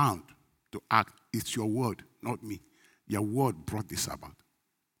am bound to act. It's your word, not me. Your word brought this about.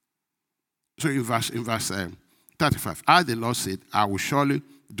 So in verse 35, I, the Lord, said, I will surely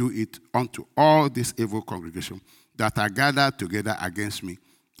do it unto all this evil congregation that are gathered together against me.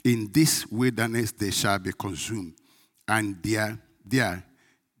 In this wilderness they shall be consumed, and there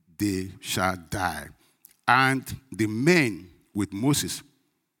they shall die. And the men which Moses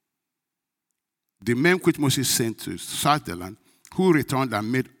sent to search the land, who returned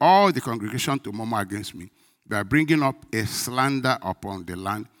and made all the congregation to murmur against me, by bringing up a slander upon the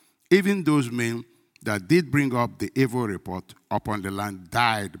land, even those men that did bring up the evil report upon the land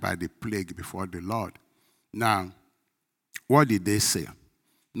died by the plague before the Lord. Now, what did they say?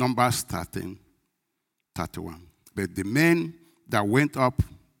 Numbers 13:31. But the men that went up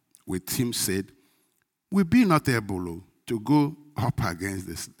with him said, we be not able to go up against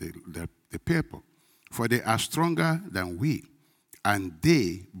the people, for they are stronger than we. And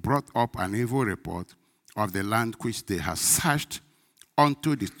they brought up an evil report of the land which they had searched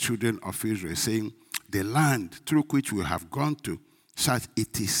unto the children of Israel, saying, the land through which we have gone to search,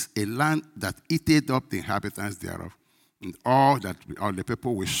 it is a land that eateth up the inhabitants thereof. And all the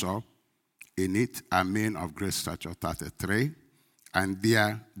people we saw in it are men of great stature, 33. And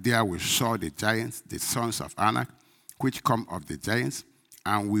there we saw the giants, the sons of Anak, which come of the giants,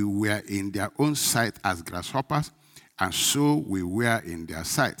 and we were in their own sight as grasshoppers, and so we were in their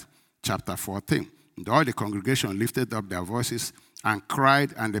sight. Chapter 14. And all the congregation lifted up their voices and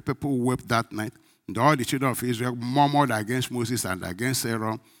cried, and the people wept that night. And all the children of Israel murmured against Moses and against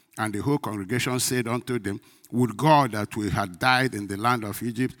Aaron, and the whole congregation said unto them, would God that we had died in the land of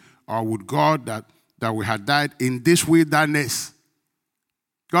Egypt, or would God that we had died in this wilderness?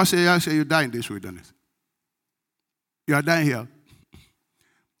 God said, yeah, you die in this wilderness. You are dying here.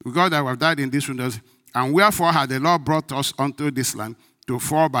 God that we have died in this wilderness. And wherefore had the Lord brought us unto this land to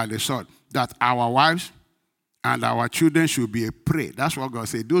fall by the sword, that our wives and our children should be a prey. That's what God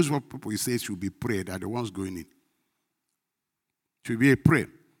said. Those what people say should be prey, are the ones going in. Should be a prey.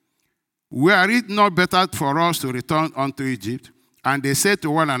 Were it not better for us to return unto Egypt? And they said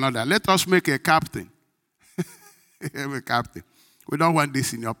to one another, let us make a captain. A captain. We don't want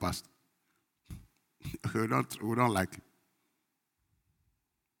this in your past. We don't like it.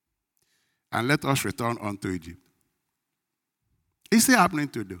 And let us return unto Egypt. It's still happening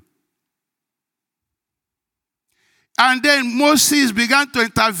today. And then Moses began to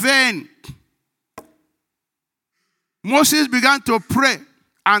intervene. Moses began to pray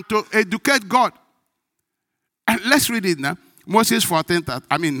and to educate God. And let's read it now. Number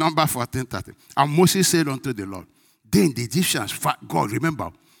 14:30. And Moses said unto the Lord, then the Egyptians, God,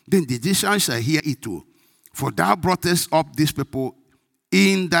 remember, then the Egyptians shall hear it too. For thou broughtest up these people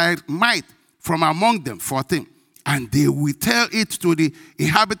in thy might from among them. 14. And they will tell it to the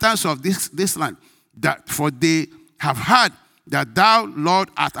inhabitants of this land, that for they have heard that thou, Lord,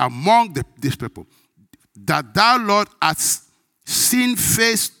 art among these people, that thou, Lord, art seen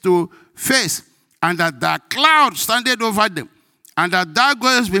face to face, and that the cloud standeth over them, and that thou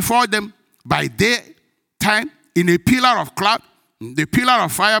goest before them by day time in a pillar of cloud, the pillar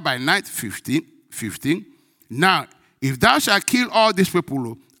of fire by night. 15. Now, if thou shalt kill all these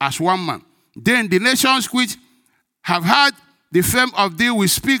people as one man, then the nations which have heard the fame of thee will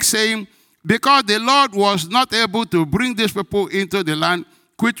speak, saying, because the Lord was not able to bring these people into the land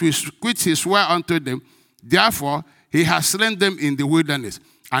which he swore unto them, therefore he has slain them in the wilderness.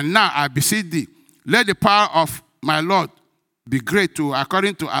 And now I beseech thee, let the power of my Lord be great too,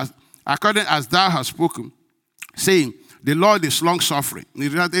 according as thou hast spoken, saying, the Lord is long-suffering.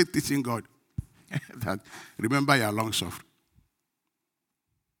 He's rather teaching God that remember your long-suffering.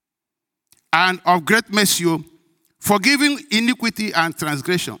 And of great mercy, forgiving iniquity and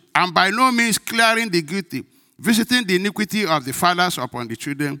transgression, and by no means clearing the guilty, visiting the iniquity of the fathers upon the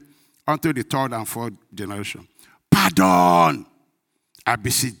children unto the third and fourth generation. Pardon, I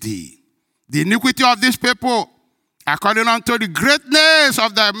beseech thee, the iniquity of this people, according unto the greatness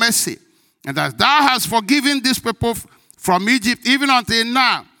of thy mercy, and as thou hast forgiven this people from Egypt, even until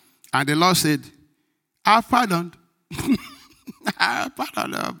now. And the Lord said, I have pardoned. I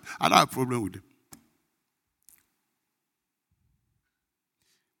don't have a problem with them.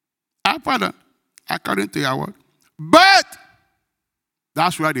 I pardon, according to your word. But,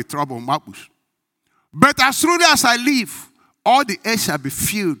 that's where the trouble matters. But as truly as I live, all the earth shall be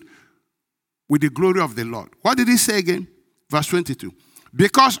filled with the glory of the Lord. What did he say again? Verse 22.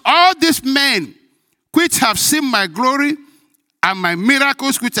 Because all these men which have seen my glory and my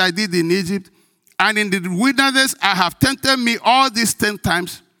miracles which I did in Egypt and in the wilderness, I have tempted me all these 10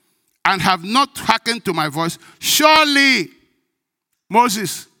 times and have not hearkened to my voice. Surely,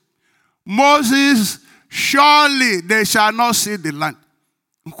 Moses, surely they shall not see the land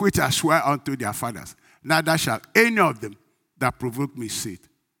which I swear unto their fathers, neither shall any of them that provoke me see it.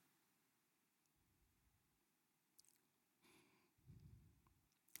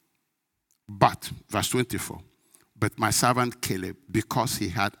 But, verse 24, but my servant Caleb, because he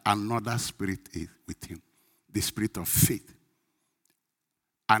had another spirit with him, the spirit of faith,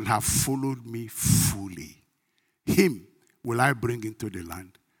 and have followed me fully, him will I bring into the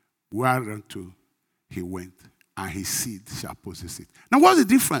land whereunto he went, and his seed shall possess it. Now, what's the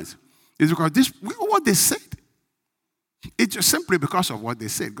difference? It's because what they said. It's just simply because of what they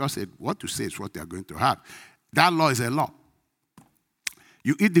said. God said, what you say is what they are going to have. That law is a law.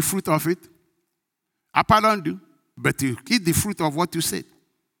 You eat the fruit of it, I pardon you, but you eat the fruit of what you said.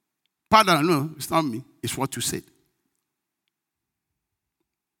 Pardon, no, it's not me, it's what you said.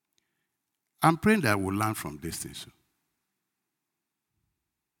 I'm praying that we'll learn from this thing.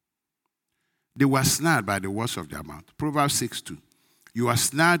 They were snared by the words of their mouth. Proverbs 6:2. You are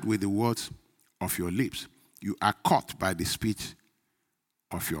snared with the words of your lips. You are caught by the speech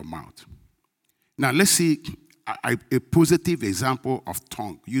of your mouth. Now let's see a positive example of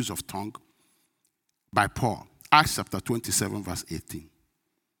tongue, use of tongue, by Paul. Acts chapter 27, verse 18.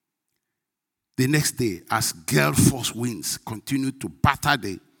 The next day, as gale force winds continued to batter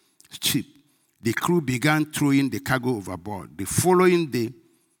the ship, the crew began throwing the cargo overboard. The following day,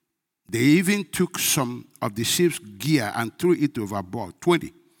 they even took some of the ship's gear and threw it overboard.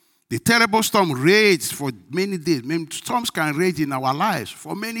 20. The terrible storm raged for many days. Storms can rage in our lives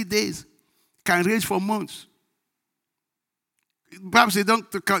for many days, can rage for months. Perhaps they don't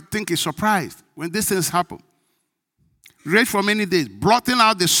think it's surprised when these things happen. Rage for many days, blotting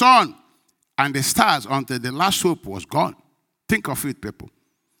out the sun and the stars until the last hope was gone. Think of it, people.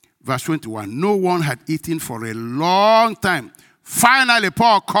 Verse 21, no one had eaten for a long time. Finally,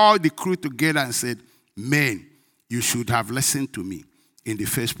 Paul called the crew together and said, men, you should have listened to me in the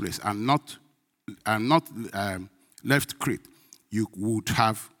first place and not left Crete. You would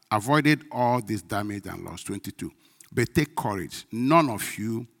have avoided all this damage and loss. 22, but take courage. None of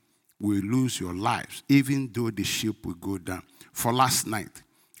you will lose your lives, even though the ship will go down. For last night,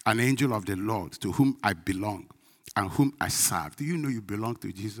 an angel of the Lord, to whom I belong and whom I serve. Do you know you belong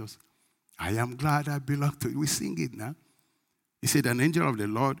to Jesus? I am glad I belong to you. We sing it now. He said, an angel of the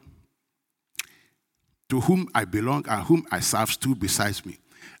Lord, to whom I belong and whom I serve, stood beside me.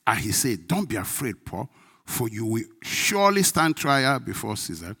 And he said, don't be afraid, Paul, for you will surely stand trial before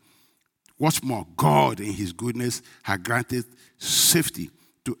Caesar. What's more, God in his goodness had granted safety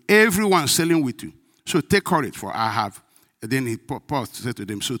to everyone sailing with you. So take courage, for I have. And then Paul said to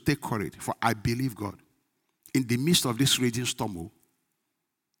them, so take courage, for I believe God. In the midst of this raging storm,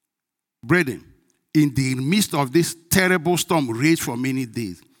 brethren, in the midst of this terrible storm raged for many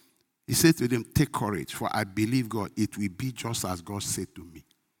days, he said to them, take courage, for I believe God. It will be just as God said to me.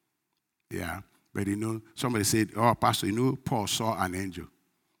 Yeah, but somebody said, oh, Pastor, Paul saw an angel.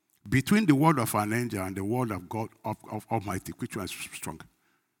 Between the word of an angel and the word of God of Almighty, which one is stronger?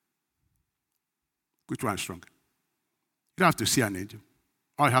 Which one is stronger? You don't have to see an angel.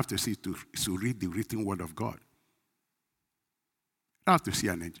 All you have to see is to read the written word of God. You don't have to see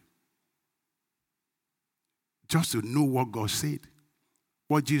an angel. Just to know what God said,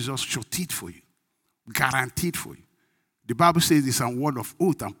 what Jesus shorted for you, guaranteed for you. The Bible says it's a word of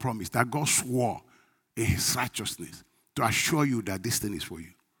oath and promise that God swore in his righteousness to assure you that this thing is for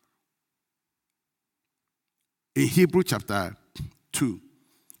you. In Hebrews chapter 2,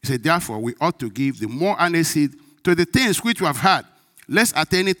 he said, therefore, we ought to give the more earnest heed to the things which we have heard, lest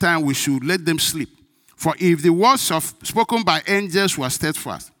at any time we should let them slip. For if the words spoken by angels were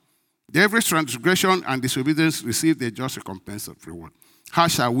steadfast, every transgression and disobedience received a just recompense of reward. How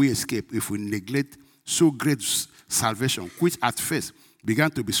shall we escape if we neglect so great salvation, which at first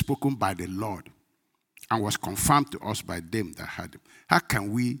began to be spoken by the Lord and was confirmed to us by them that heard him? How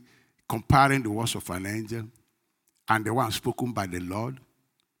can we, comparing the words of an angel and the one spoken by the Lord,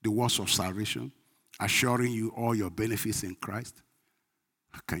 the words of salvation, assuring you all your benefits in Christ?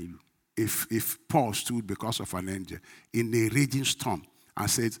 How can you? If Paul stood because of an angel in a raging storm and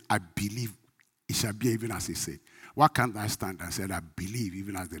said, I believe it shall be even as he said, why can't I stand and say, I believe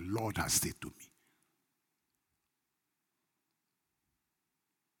even as the Lord has said to me?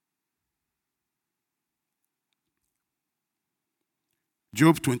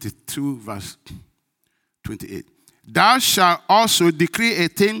 Job 22, verse 28. Thou shalt also decree a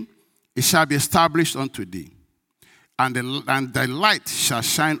thing, it shall be established unto thee, and thy light shall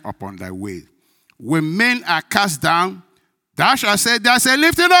shine upon thy way. When men are cast down, thou shalt say, there's a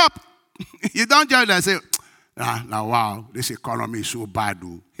lifting up. You don't judge and say, now wow, this economy is so bad.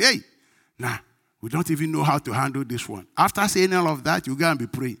 Hey, we don't even know how to handle this one. After saying all of that, you go and be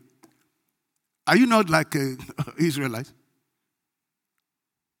praying. Are you not like Israelites?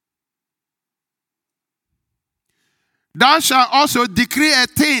 Thou shalt also decree a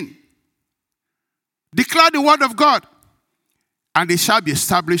thing. Declare the word of God, and it shall be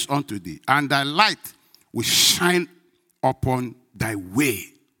established unto thee, and thy light will shine upon thy way.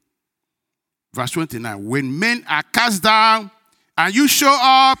 Verse 29, when men are cast down and you show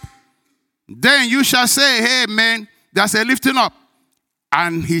up, then you shall say, hey man, there's a lifting up,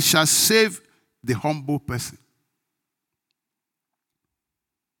 and he shall save the humble person.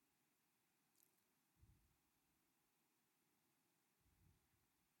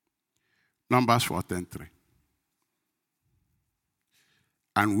 Numbers 4:10-3.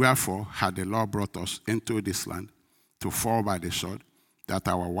 And wherefore had the Lord brought us into this land to fall by the sword, that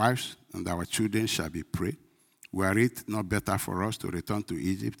our wives and our children shall be prey? Were it not better for us to return to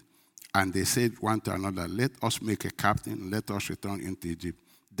Egypt? And they said one to another, let us make a captain, let us return into Egypt.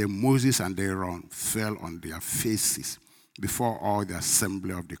 Then Moses and Aaron fell on their faces before all the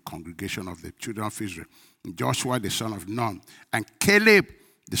assembly of the congregation of the children of Israel. Joshua the son of Nun and Caleb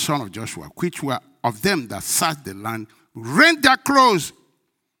the son of Joshua, which were of them that searched the land, rent their clothes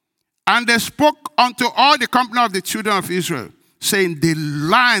And they spoke unto all the company of the children of Israel, saying, the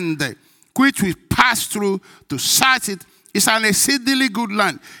land which we passed through to search it is an exceedingly good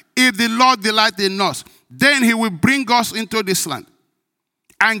land. If the Lord delight in us, then he will bring us into this land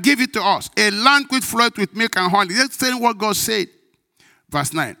and give it to us, a land which floweth with milk and honey. That's saying what God said.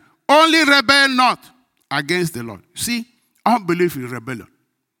 Verse 9. Only rebel not against the Lord. See, unbelief is rebellion.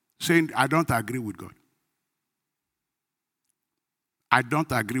 Saying, I don't agree with God. I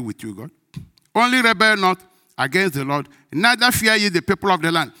don't agree with you, God. Only rebel not against the Lord, neither fear ye the people of the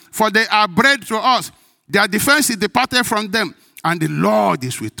land. For they are bread to us. Their defense is departed from them, and the Lord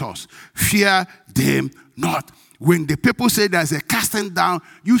is with us. Fear them not. When the people say there's a casting down,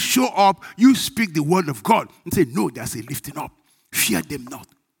 you show up, you speak the word of God, and say, no, there's a lifting up. Fear them not.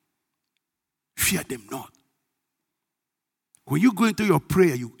 Fear them not. When you go into your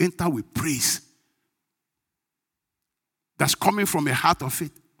prayer, you enter with praise. That's coming from a heart of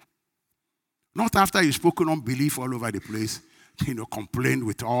faith. Not after you've spoken unbelief all over the place, complain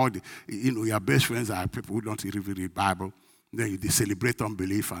with all the, your best friends are people who don't even read the Bible. Then they celebrate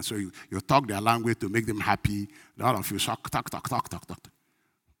unbelief, and so you talk their language to make them happy. All of you talk.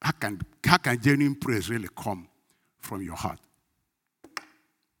 How can genuine praise really come from your heart?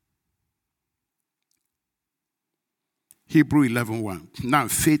 Hebrews 11:1. Now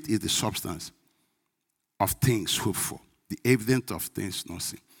faith is the substance of things hoped for, the evidence of things not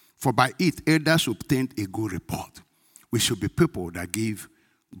seen. For by it elders obtained a good report. We should be people that give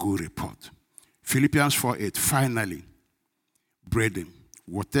good report. Philippians 4:8. Finally, brethren,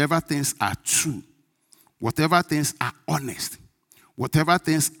 whatever things are true, whatever things are honest, whatever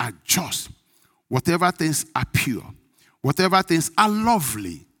things are just, whatever things are pure, whatever things are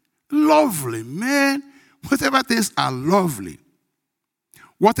lovely, man, whatever things are lovely,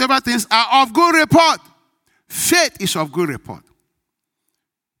 whatever things are of good report, faith is of good report.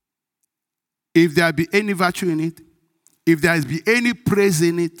 If there be any virtue in it, if there be any praise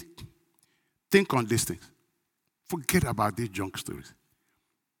in it, think on these things. Forget about these junk stories.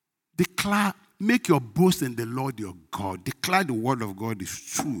 Declare, make your boast in the Lord your God. Declare the word of God is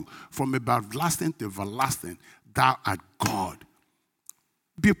true. From everlasting to everlasting, thou art God.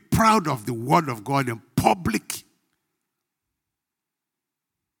 Be proud of the word of God in public.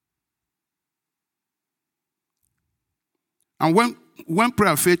 And when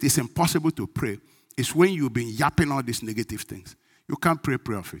prayer of faith is impossible to pray, it's when you've been yapping all these negative things. You can't pray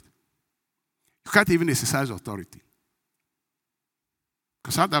prayer of faith. You can't even exercise authority.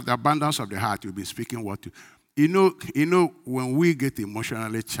 Because out of the abundance of the heart, you'll be speaking what you... You know, when we get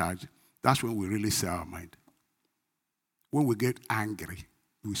emotionally charged, that's when we really say our mind. When we get angry,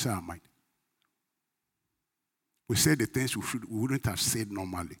 we say our mind. We say the things we wouldn't have said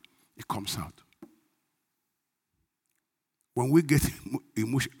normally. It comes out. When we get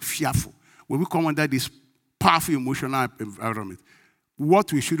fearful, when we come under this powerful emotional environment,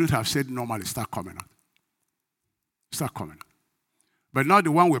 what we shouldn't have said normally start coming out. Start coming out. But not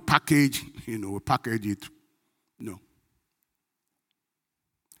the one we package, we package it. No.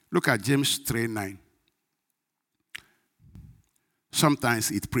 Look at James 3:9.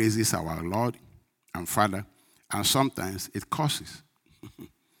 Sometimes it praises our Lord and Father, and sometimes it curses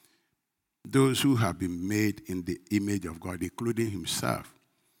those who have been made in the image of God, including himself.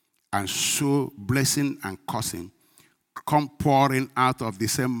 And so blessing and cursing come pouring out of the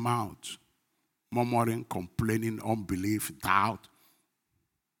same mouth. Murmuring, complaining, unbelief, doubt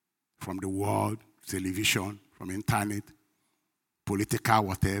from the world, television, from internet, political,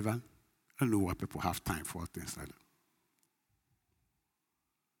 whatever. I don't know why people have time for things like that.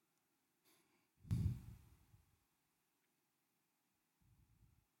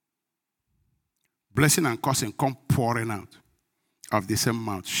 Blessing and cursing come pouring out of the same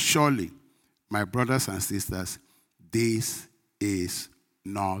mouth. Surely, my brothers and sisters, this is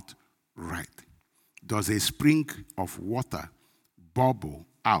not right. Does a spring of water bubble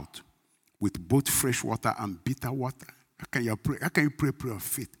out with both fresh water and bitter water? How can you pray prayer of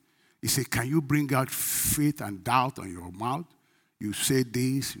faith? You say, can you bring out faith and doubt on your mouth? You say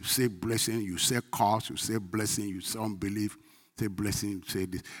this, you say blessing, you say curse, you say blessing, you say unbelief, say blessing, you say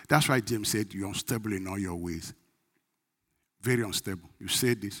this. That's why James said you're unstable in all your ways. Very unstable. You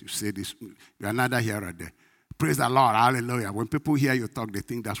say this, you're neither here or there. Praise the Lord, hallelujah. When people hear you talk, they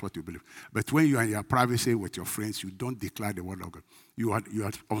think that's what you believe. But when you are in your privacy with your friends, you don't declare the word of God. You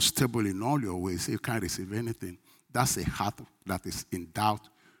are unstable in all your ways. You can't receive anything. That's a heart that is in doubt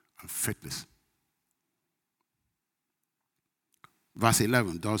and faithless. Verse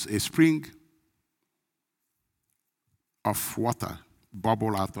 11, does a spring of water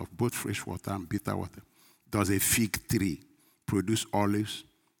bubble out of both fresh water and bitter water? Does a fig tree produce olives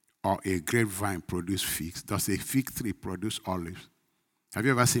or a grapevine produce figs? Does a fig tree produce olives? Have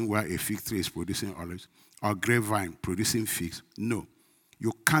you ever seen where a fig tree is producing olives? Or grapevine producing figs? No.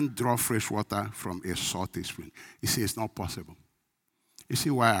 You can't draw fresh water from a salty spring. You see, it's not possible. You see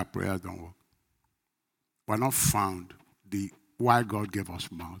why our prayers don't work? We're not found. Why God gave us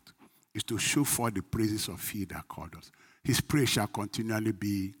mouth is to show forth the praises of He that called us. His praise shall continually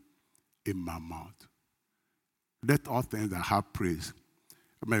be in my mouth. Let all things that have praise,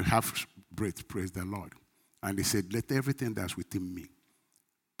 have breath, praise the Lord. And He said, let everything that's within me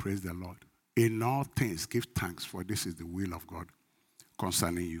praise the Lord. In all things, give thanks, for this is the will of God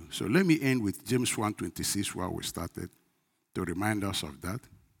concerning you. So let me end with James 1:26, where we started, to remind us of that.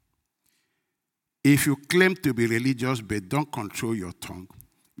 If you claim to be religious but don't control your tongue,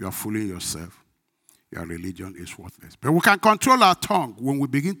 you are fooling yourself. Your religion is worthless. But we can control our tongue when we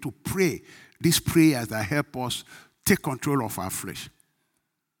begin to pray these prayers that help us take control of our flesh.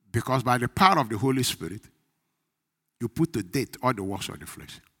 Because by the power of the Holy Spirit, you put to death all the works of the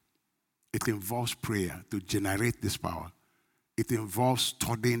flesh. It involves prayer to generate this power. It involves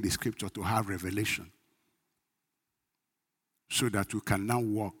studying the scripture to have revelation, so that you can now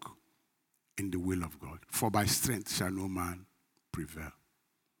walk in the will of God. For by strength shall no man prevail.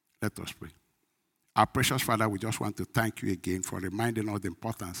 Let us pray. Our precious Father, we just want to thank you again for reminding us the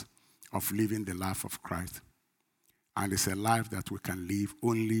importance of living the life of Christ. And it's a life that we can live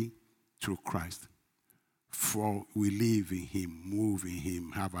only through Christ. For we live in Him, move in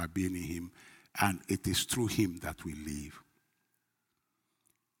Him, have our being in Him, and it is through Him that we live.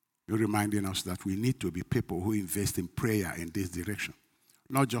 You're reminding us that we need to be people who invest in prayer in this direction.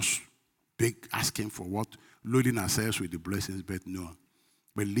 Not just big asking for what, loading ourselves with the blessings, but no.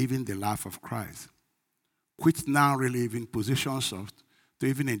 But living the life of Christ. Quit now really in positions to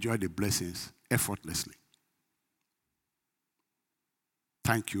even enjoy the blessings effortlessly.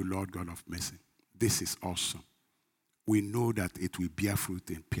 Thank you, Lord God of mercy. This is awesome. We know that it will bear fruit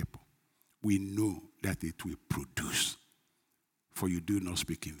in people. We know that it will produce. For you do not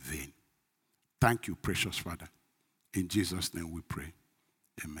speak in vain. Thank you, precious Father. In Jesus' name we pray.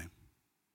 Amen.